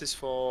Justice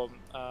for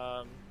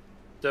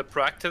the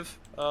proactive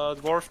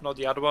dwarf, not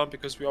the other one,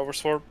 because we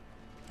overswarm.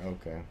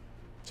 Okay.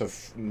 So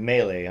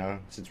melee, huh?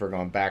 Since we're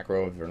going back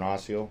row with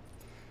Verdenossiel.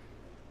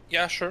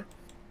 Yeah, sure.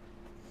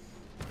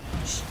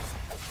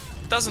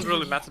 Doesn't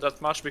really matter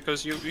that much,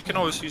 because you can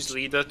always use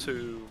leader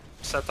to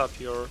set up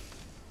your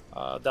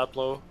that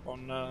blow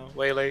on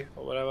Waylay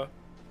or whatever.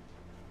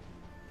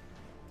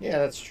 Yeah,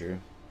 that's true.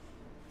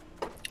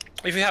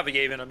 If you have a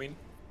Yavin, I mean.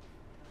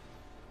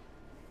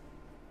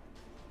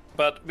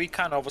 But we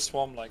kind of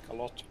overswarm like a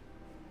lot.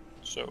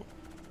 So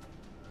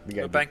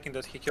we're banking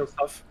that he kills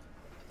stuff.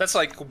 That's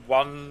like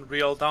one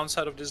real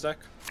downside of this deck.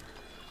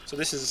 So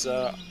this is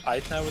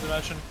Aitna, I would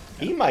imagine.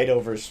 He might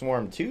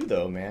overswarm too,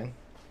 though, man.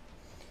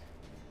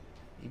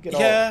 You get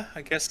yeah,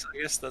 I guess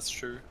that's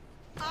true.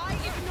 I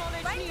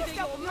acknowledge neither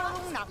your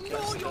mouth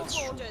nor your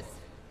borders.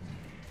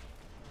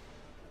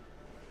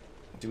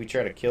 Do we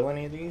try to kill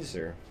any of these,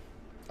 or?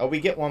 Oh, we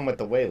get one with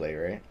the Waylay,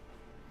 right?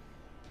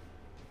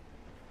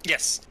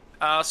 Yes.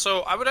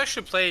 So I would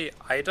actually play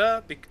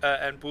Ida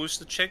and boost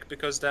the chick,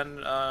 because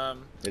then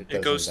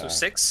it goes to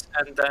 6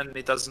 and then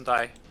it doesn't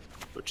die,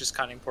 which is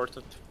kind of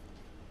important.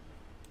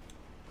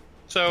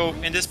 So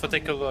in this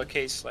particular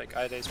case, like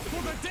Ida is pretty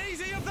good. The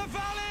Daisy of the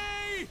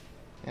Valley!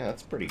 Yeah,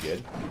 that's pretty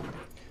good.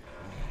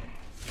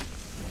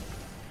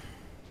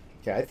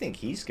 Yeah, I think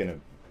he's gonna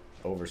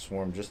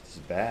overswarm just as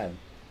bad.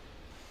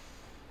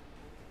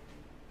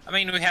 I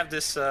mean, we have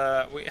this.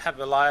 We have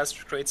Elias,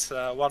 which creates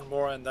 1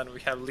 more, and then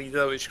we have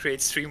Leader, which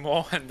creates 3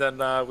 more, and then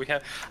we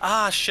have.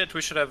 Ah, shit!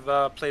 We should have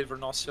played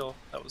Verdenossiel.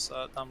 That was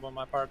dumb on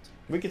my part.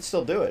 We could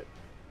still do it.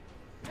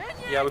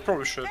 Yeah, we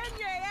probably should.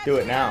 Do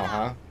it now,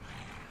 huh?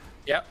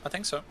 Yeah, I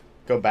think so.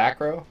 Go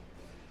back row?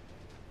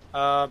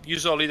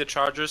 Use all Leader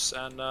charges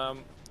and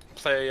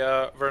play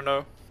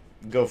Verno.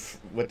 Go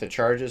with the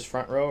charges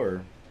front row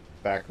or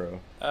back row?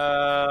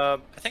 I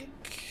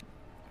think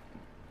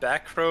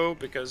back row,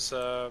 because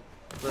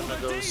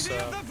Verno goes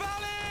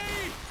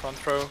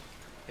front row.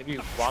 Maybe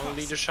 1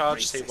 Leader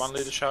charge, say 1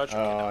 Leader charge. Oh,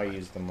 I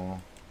used them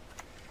all.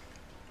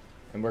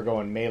 And we're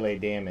going melee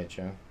damage,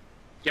 huh?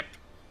 Yep.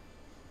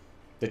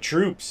 The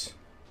troops!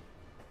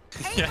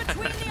 Yeah.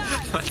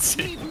 Let's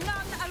see.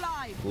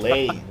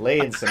 Lay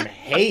in some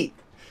hate!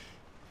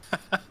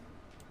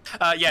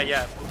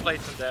 Yeah, we'll play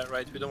it from there,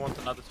 right? We don't want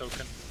another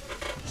token.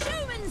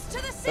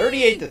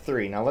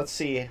 38-3. Now let's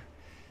see.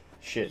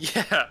 Shit.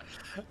 Yeah.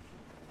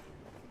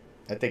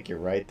 I think you're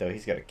right, though.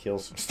 He's got to kill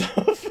some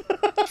stuff.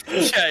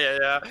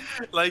 Yeah.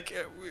 Like,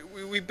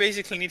 we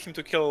basically need him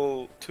to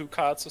kill 2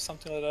 cards or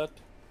something like that.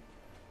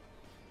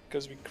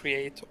 Because we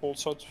create all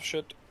sorts of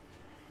shit.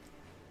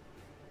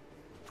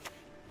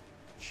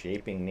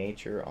 Shaping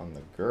nature on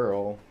the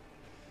girl.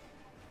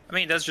 I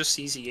mean, that's just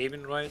easy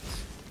Yavin, right?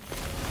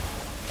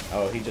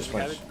 Oh, he just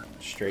went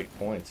straight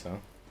points, huh?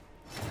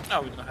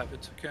 Oh, we don't have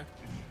it, okay.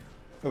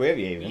 Oh, we have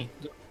Yavin.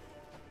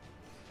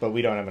 But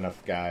we don't have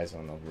enough guys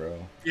on the row.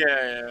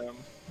 Yeah.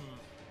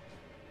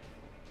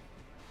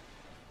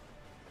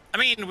 I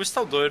mean, we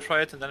still do it,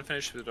 right? And then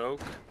finish with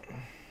Rogue.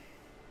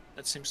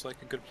 that seems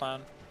like a good plan.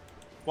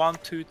 1,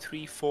 2,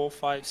 3, 4,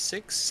 5,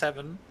 6,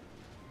 7.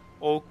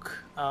 Oak.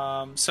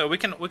 So we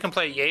can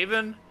play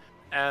Yavin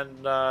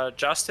and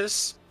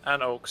Justice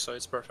and Oak, so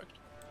it's perfect.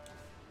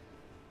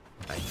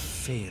 I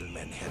fail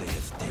men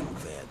herreth dem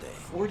verde.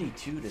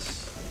 42 to...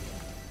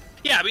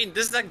 Yeah, I mean,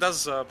 this deck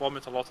does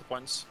vomit a lot of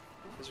points,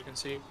 as you can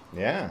see.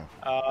 Yeah.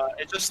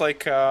 It's just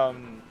like...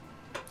 and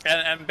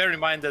bear in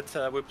mind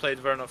that we played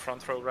Verno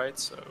front row, right?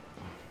 So...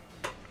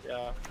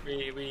 Yeah,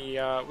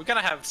 we're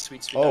gonna have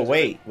sweet. Oh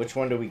wait, which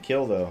one do we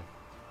kill though?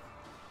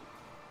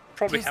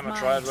 Probably Hammer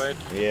Triad, right?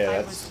 Yeah,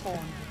 I that's... was born.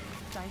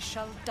 I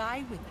shall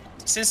die with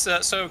it. Since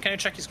so, can you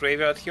check his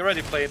graveyard? He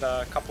already played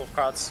a couple of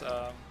cards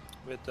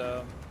with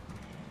the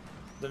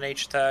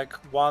nature tag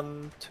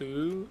 1,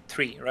 2,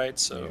 3, right?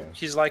 So yeah.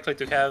 he's likely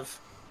to have,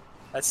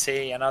 let's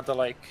say, another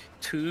like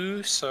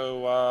 2.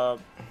 So,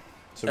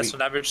 that's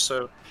on average.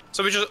 So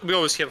we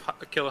always kill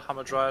a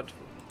Hammer Triad.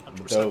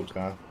 100%. Dope,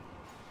 huh?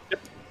 Yep.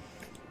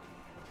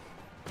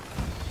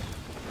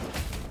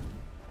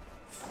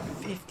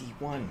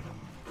 51.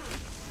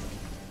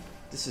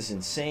 This is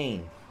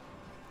insane.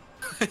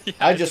 Yeah,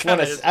 I just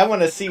want to. I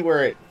want to see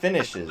where it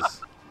finishes.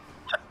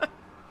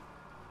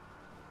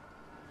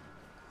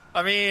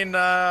 I mean,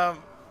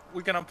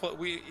 we're gonna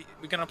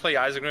play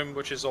Isengrim,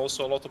 which is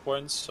also a lot of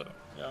points. So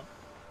yeah.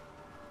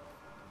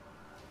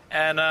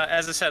 And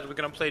as I said, we're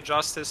gonna play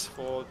Justice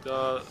for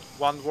the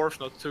 1 dwarf,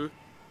 not 2.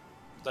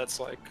 That's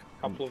like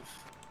a couple of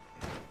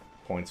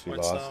Points we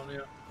lost. down. Yeah.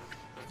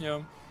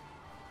 Yeah.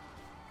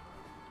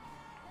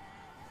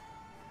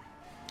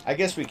 I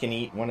guess we can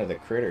eat one of the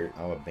critter.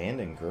 Oh,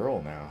 abandoned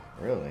girl now.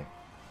 Really?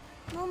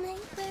 Mommy,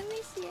 where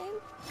is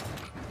you?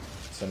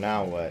 So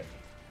now what?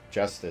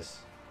 Justice.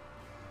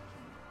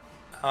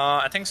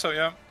 I think so.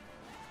 Yeah.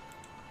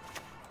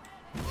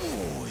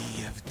 Oh,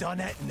 you've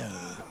done it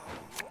now.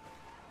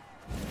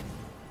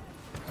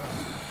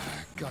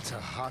 Got a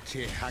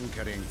hearty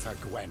hankering for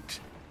Gwent.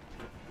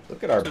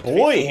 Look at our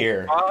boy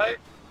here. 5.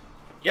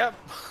 Yep.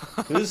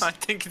 Who's- I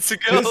think it's a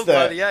girl, who's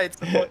but the- yeah,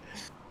 it's a boy.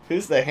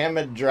 Who's the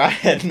Hammered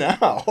Dryad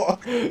now?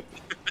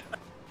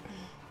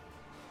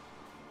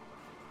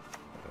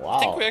 Wow. I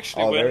think we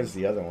actually oh, win. there's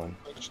the other one.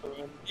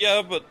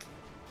 Yeah, but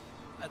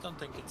I don't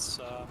think it's.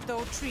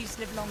 Though trees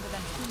live longer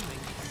than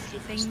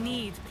humans, they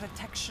need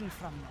protection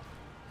from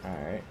them.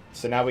 Alright.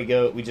 So now we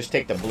go. We just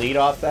take the bleed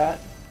off that?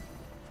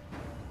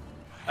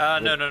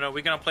 No.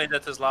 We're gonna play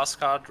that as last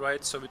card,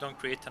 right? So we don't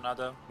create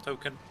another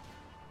token,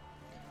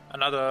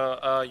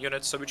 another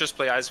unit. So we just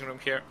play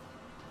Isengrim here.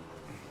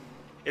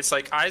 It's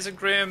like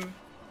Isengrim.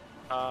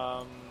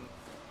 I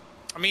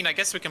mean, I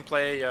guess we can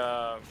play.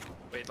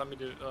 Wait, let me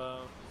do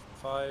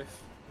 5.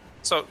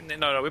 So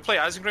no, we play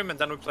Isengrim and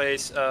then we play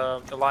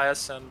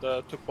Elias and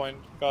 2-point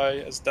guy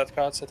as dead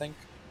cards. I think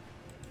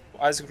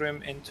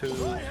Isengrim into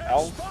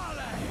Elf.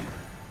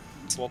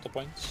 It's a lot of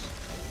points.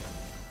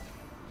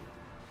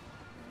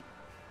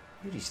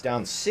 Dude, he's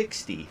down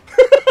 60.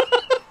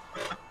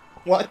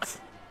 What?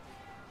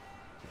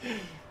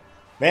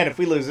 Man, if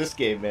we lose this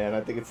game, man, I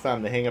think it's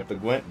time to hang up the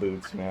Gwent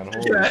boots, man.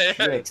 Holy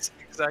shit.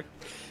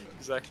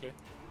 Exactly.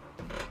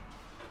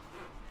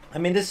 I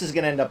mean, this is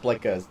gonna end up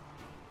like a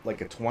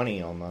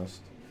 20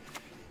 almost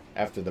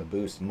after the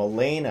boost.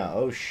 Milena,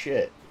 oh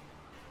shit.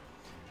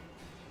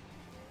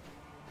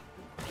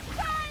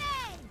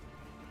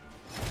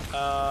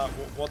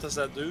 What does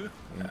that do?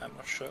 Yeah, I'm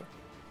not sure.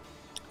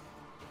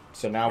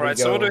 So now Alright,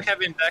 we go. so what do we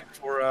have in deck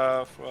for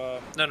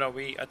no,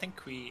 I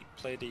think we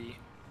play the...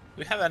 Do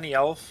we have any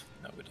elf?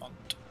 No, we don't.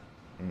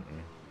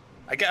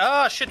 I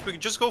get shit, we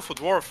just go for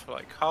dwarf.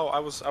 Like how I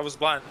was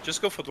blind.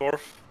 Just go for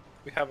dwarf.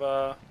 We have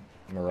a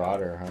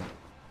Marauder, huh?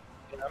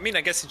 I mean,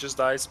 I guess he just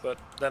dies, but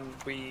then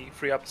we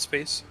free up the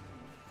space.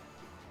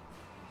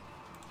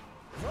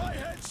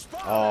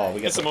 Oh,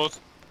 we got It's the most.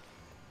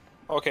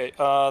 Okay,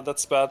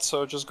 that's bad.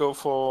 So just go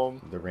for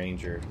the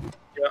Ranger.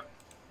 yeah.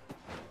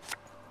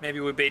 Maybe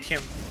we bait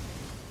him.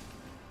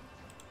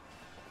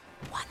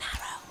 1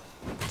 arrow.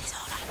 That is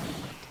all I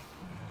need.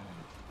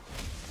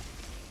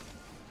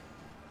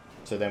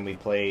 So then we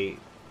play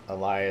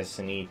Elias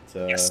and eat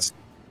Yes.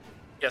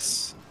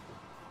 Yes.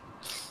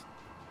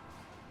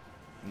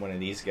 one of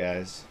these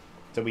guys.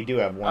 So we do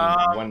have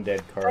one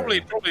dead card.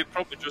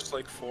 Probably just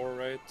like 4,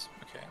 right?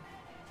 Okay.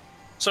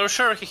 So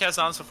sure, he has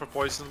answer for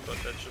poison, but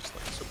that's just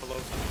like super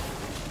low.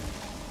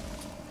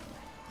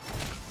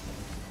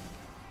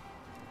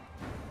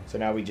 So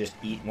now we just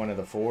eat one of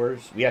the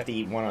 4s. We have to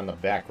eat one on the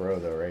back row,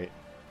 though, right?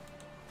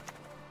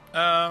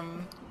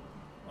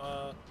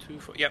 2,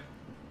 4. Yep.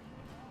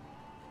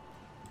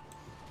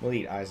 We'll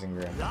eat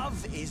Isengrim.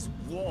 Love is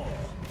war.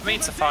 I mean,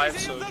 it's a 5,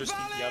 so just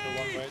eat the other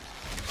one, right?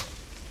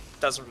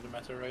 Doesn't really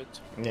matter, right?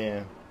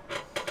 Yeah.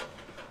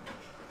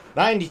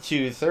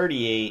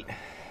 92-38.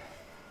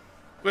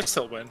 We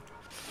still win.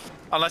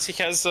 Unless he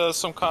has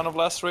some kind of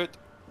last rate.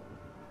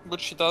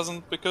 Which he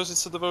doesn't, because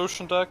it's a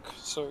devotion deck,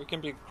 so it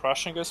can be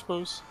crushing, I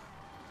suppose.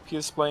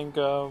 He's playing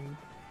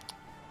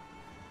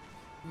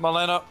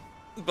Malena,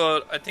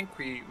 but I think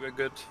we're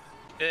good.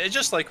 It's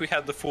just like we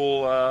had the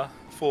full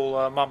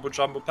Mambo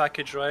Jumbo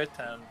package, right?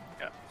 And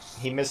Yeah.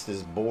 He missed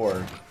his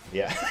boar.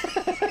 Yeah.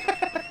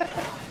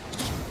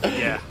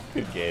 Yeah.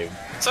 Good game.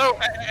 So,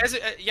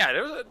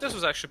 this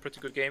was actually a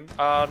pretty good game.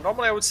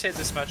 Normally, I would say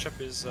this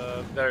matchup is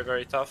very,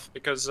 very tough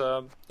because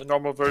the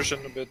normal version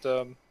with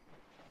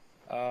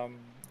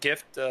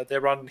Gift, they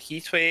run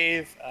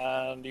Heatwave,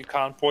 and you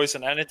can't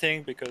poison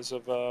anything because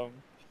of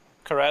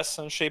Caress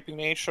and Shaping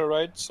Nature,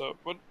 right? So,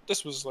 but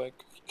this was like,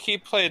 he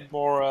played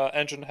more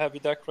engine-heavy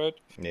deck, right?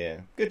 Yeah,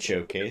 good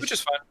showcase. Which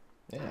is fine.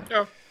 Yeah.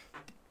 Yeah.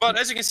 But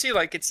as you can see,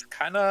 like, it's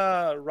kind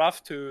of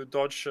rough to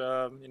dodge,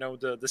 you know,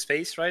 the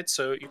space, right?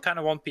 So you kind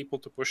of want people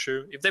to push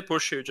you. If they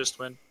push you, you just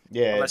win.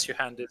 Yeah. Unless you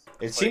hand it.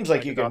 It seems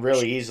like you can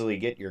really easily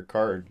get your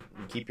card,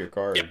 keep your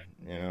card, Yep.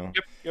 you know?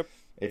 Yep.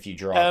 If you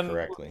draw And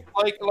correctly.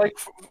 Like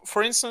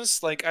for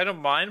instance, like, I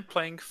don't mind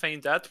playing Feign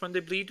Death when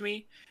they bleed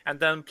me, and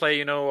then play,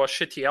 you know, a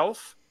shitty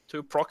elf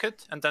to proc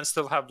it, and then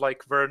still have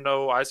like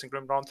Verno,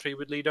 Isengrim round 3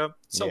 with leader.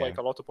 So like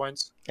a lot of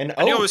points. And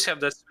you always have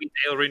that sweet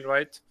Aelrin,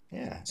 right?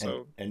 Yeah.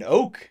 So and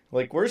Oak.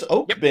 Like, where's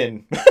Oak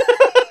been?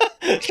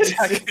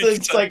 Exactly.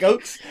 It's like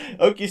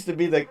Oak used to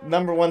be the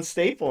 #1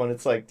 staple, and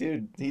it's like,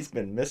 dude, he's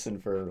been missing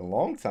for a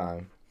long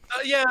time.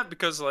 Yeah,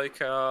 because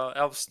like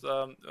elves,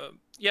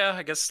 yeah,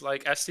 I guess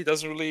like SD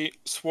doesn't really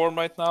swarm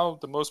right now.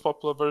 The most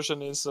popular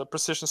version is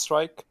Precision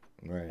Strike,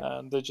 Right?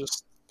 And they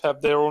just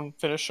have their own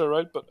finisher,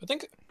 right? But I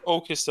think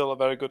Oak is still a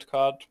very good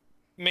card,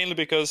 mainly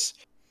because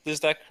this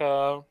deck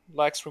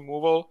lacks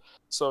removal,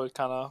 so it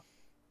kind of,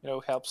 you know,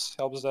 helps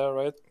there,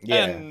 right?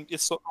 Yeah. And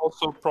it's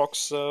also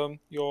procs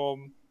your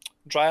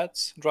Drad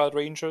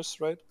Rangers,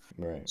 right?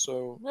 Right.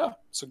 So yeah,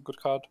 it's a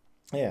good card.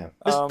 Yeah.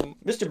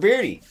 Mr.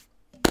 Beardy,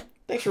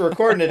 thanks for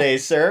recording today,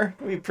 sir.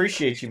 We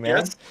appreciate you,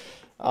 man.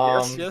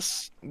 Yes.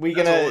 Yes. We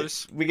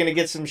gonna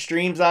get some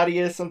streams out of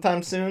you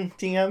sometime soon,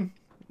 TM?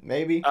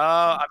 Maybe.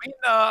 I mean,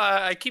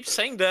 I keep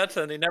saying that,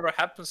 and it never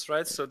happens,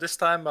 right? So this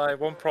time I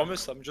won't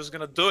promise. I'm just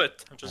gonna do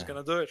it.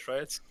 Gonna do it,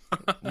 right?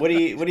 What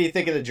do you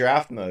think of the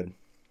draft mode?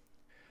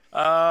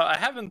 I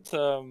haven't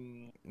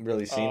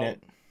really seen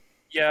it.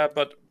 Yeah,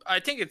 but I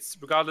think it's,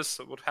 regardless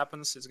of what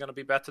happens, it's gonna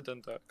be better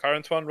than the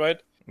current one,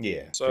 right?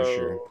 Yeah, so for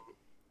sure.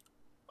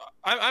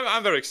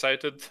 I'm very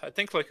excited. I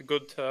think like a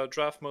good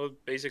draft mode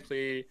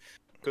basically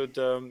could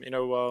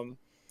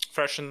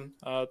freshen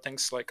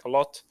things like a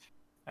lot,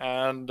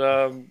 and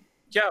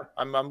yeah,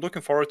 I'm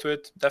looking forward to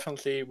it.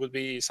 Definitely would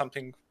be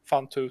something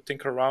fun to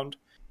tinker around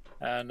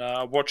and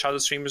watch other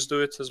streamers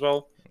do it as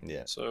well.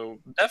 Yeah. So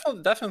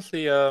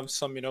definitely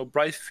some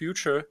bright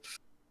future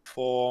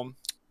for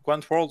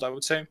Gwent World, I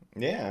would say.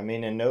 Yeah, I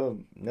mean, and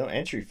no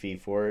entry fee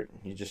for it.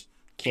 You just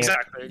can't.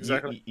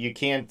 Exactly. You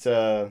can't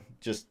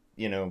just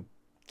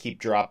keep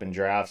dropping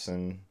drafts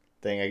and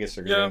thing. I guess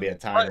there's going to be a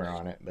timer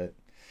on it, but.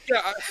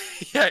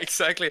 Yeah,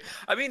 exactly.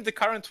 I mean, the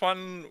current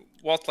one,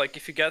 like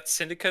if you get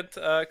Syndicate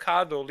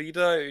card or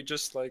leader, you're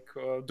just like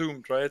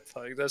doomed, right?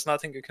 Like there's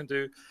nothing you can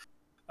do.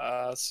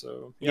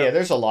 So yeah,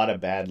 there's a lot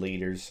of bad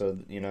leaders. So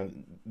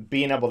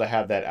being able to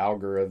have that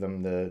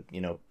algorithm to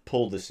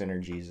pull the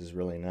synergies is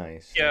really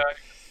nice. Yeah.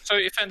 So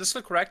if I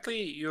understood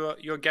correctly,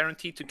 you're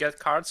guaranteed to get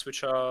cards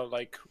which are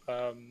like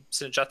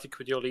synergetic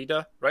with your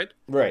leader, right?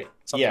 Right.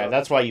 Yeah,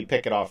 that's why you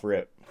pick it off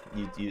rip.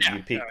 You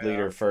pick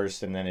leader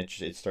first, and then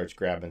it starts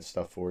grabbing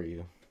stuff for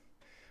you,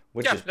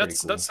 which is pretty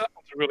cool. That's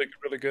really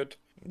really good.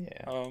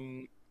 Yeah.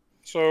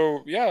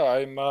 So yeah,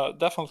 I'm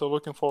definitely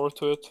looking forward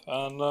to it,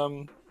 and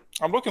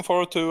I'm looking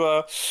forward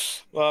to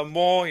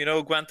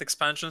more Gwent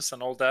expansions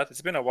and all that.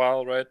 It's been a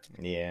while, right?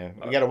 Yeah,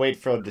 we gotta wait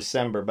for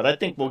December, but I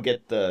think we'll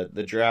get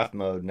the draft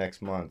mode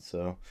next month.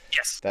 So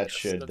that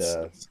should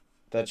do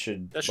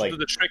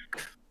the trick.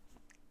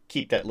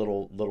 Keep that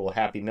little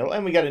happy middle,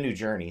 and we got a new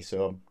journey.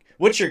 So,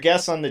 what's your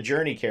guess on the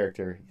journey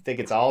character? You think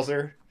it's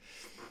Alzer?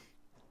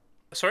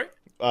 Sorry?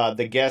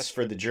 The guess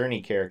for the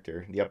journey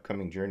character, the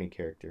upcoming journey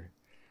character.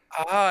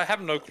 I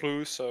have no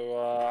clue, so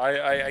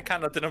I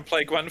kind of didn't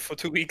play Gwent for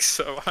 2 weeks,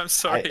 so I'm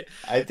sorry.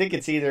 I think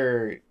it's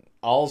either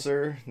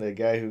Alzer, the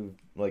guy who,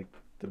 like,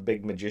 the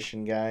big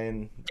magician guy,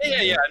 and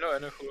yeah, I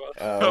know who.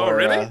 Oh,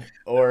 really?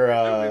 Or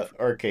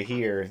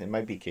Kahir. It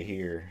might be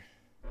Kahir.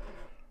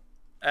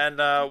 And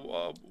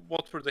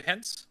what were the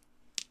hints?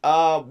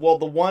 Well,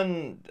 the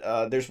one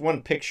there's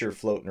one picture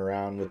floating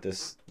around with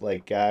this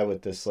like guy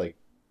with this like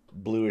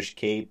bluish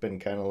cape and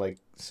kind of like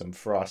some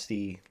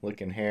frosty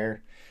looking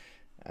hair.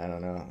 I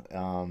don't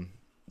know.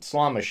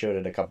 Slama showed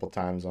it a couple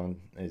times on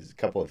a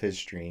couple of his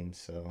streams,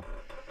 so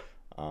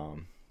I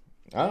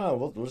don't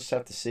know. We'll just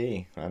have to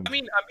see. I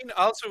mean,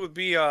 also would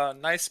be a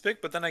nice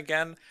pick, but then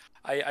again,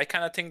 I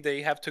kind of think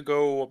they have to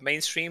go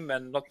mainstream,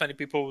 and not many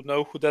people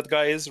know who that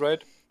guy is,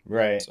 right?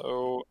 Right.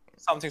 So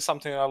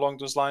something along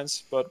those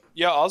lines. But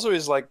yeah, Alzo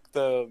is like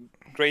the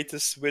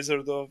greatest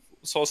wizard of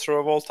sorcerer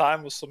of all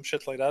time, or some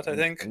shit like that. I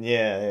think.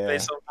 Yeah.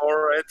 Based on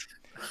horror, right?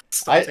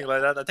 Something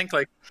like that. I think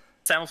like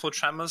Samford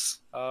Tremors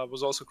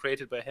was also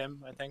created by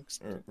him, I think.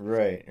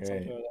 Right.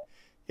 Like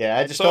yeah,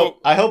 I just hope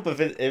if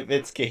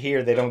it's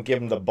Kahir, they don't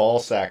give him the ball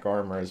sack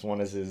armor as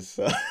one of his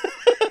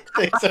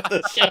things of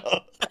the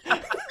show.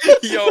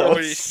 Yo,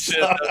 holy shit!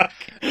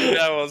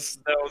 that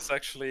was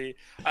actually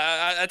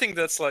I think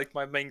that's like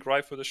my main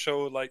gripe for the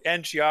show. Like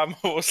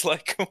Angiamo was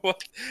like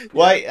what?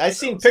 Well, Yeah, I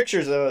seen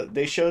pictures of.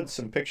 They showed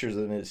some pictures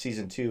in it,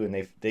 season 2,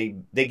 and they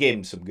gave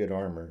him some good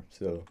armor.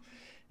 So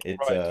it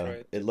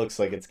Right. it looks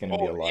like it's going to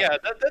be a lot. Yeah,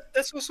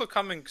 that's also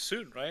coming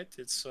soon, right?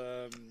 It's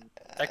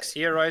next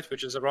year, right?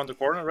 Which is around the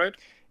corner, right?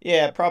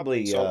 Yeah,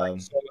 probably.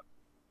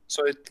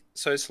 So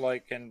it's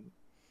like in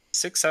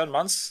 6-7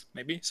 months,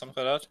 maybe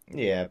something like that.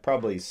 Yeah,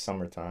 probably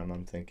summertime.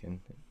 I'm thinking.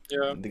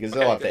 Yeah, Because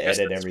they'll have to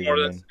edit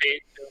everything.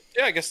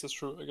 Yeah, I guess that's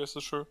true.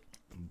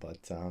 But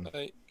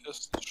I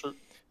guess that's true.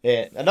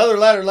 yeah, another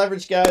ladder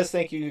leverage, guys.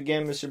 Thank you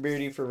again, Mr.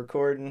 Beardy, for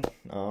recording.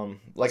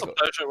 Like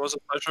It was a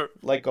pleasure.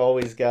 Like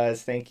always,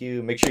 guys. Thank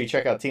you. Make sure you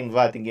check out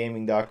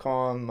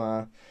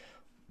teamleviathangamingtlg.com.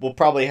 We'll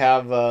probably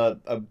have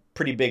a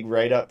pretty big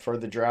write up for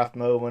the draft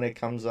mode when it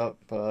comes up.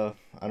 I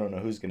don't know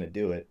who's gonna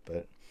do it,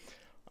 but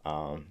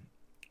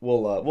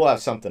we'll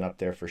have something up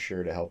there for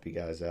sure to help you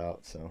guys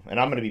out. So, and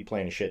I'm gonna be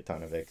playing a shit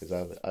ton of it because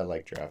I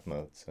like draft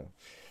mode. So,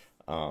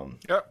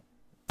 yeah.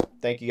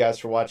 Thank you guys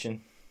for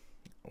watching.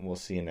 We'll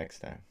see you next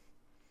time.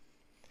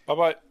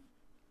 Bye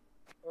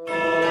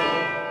bye.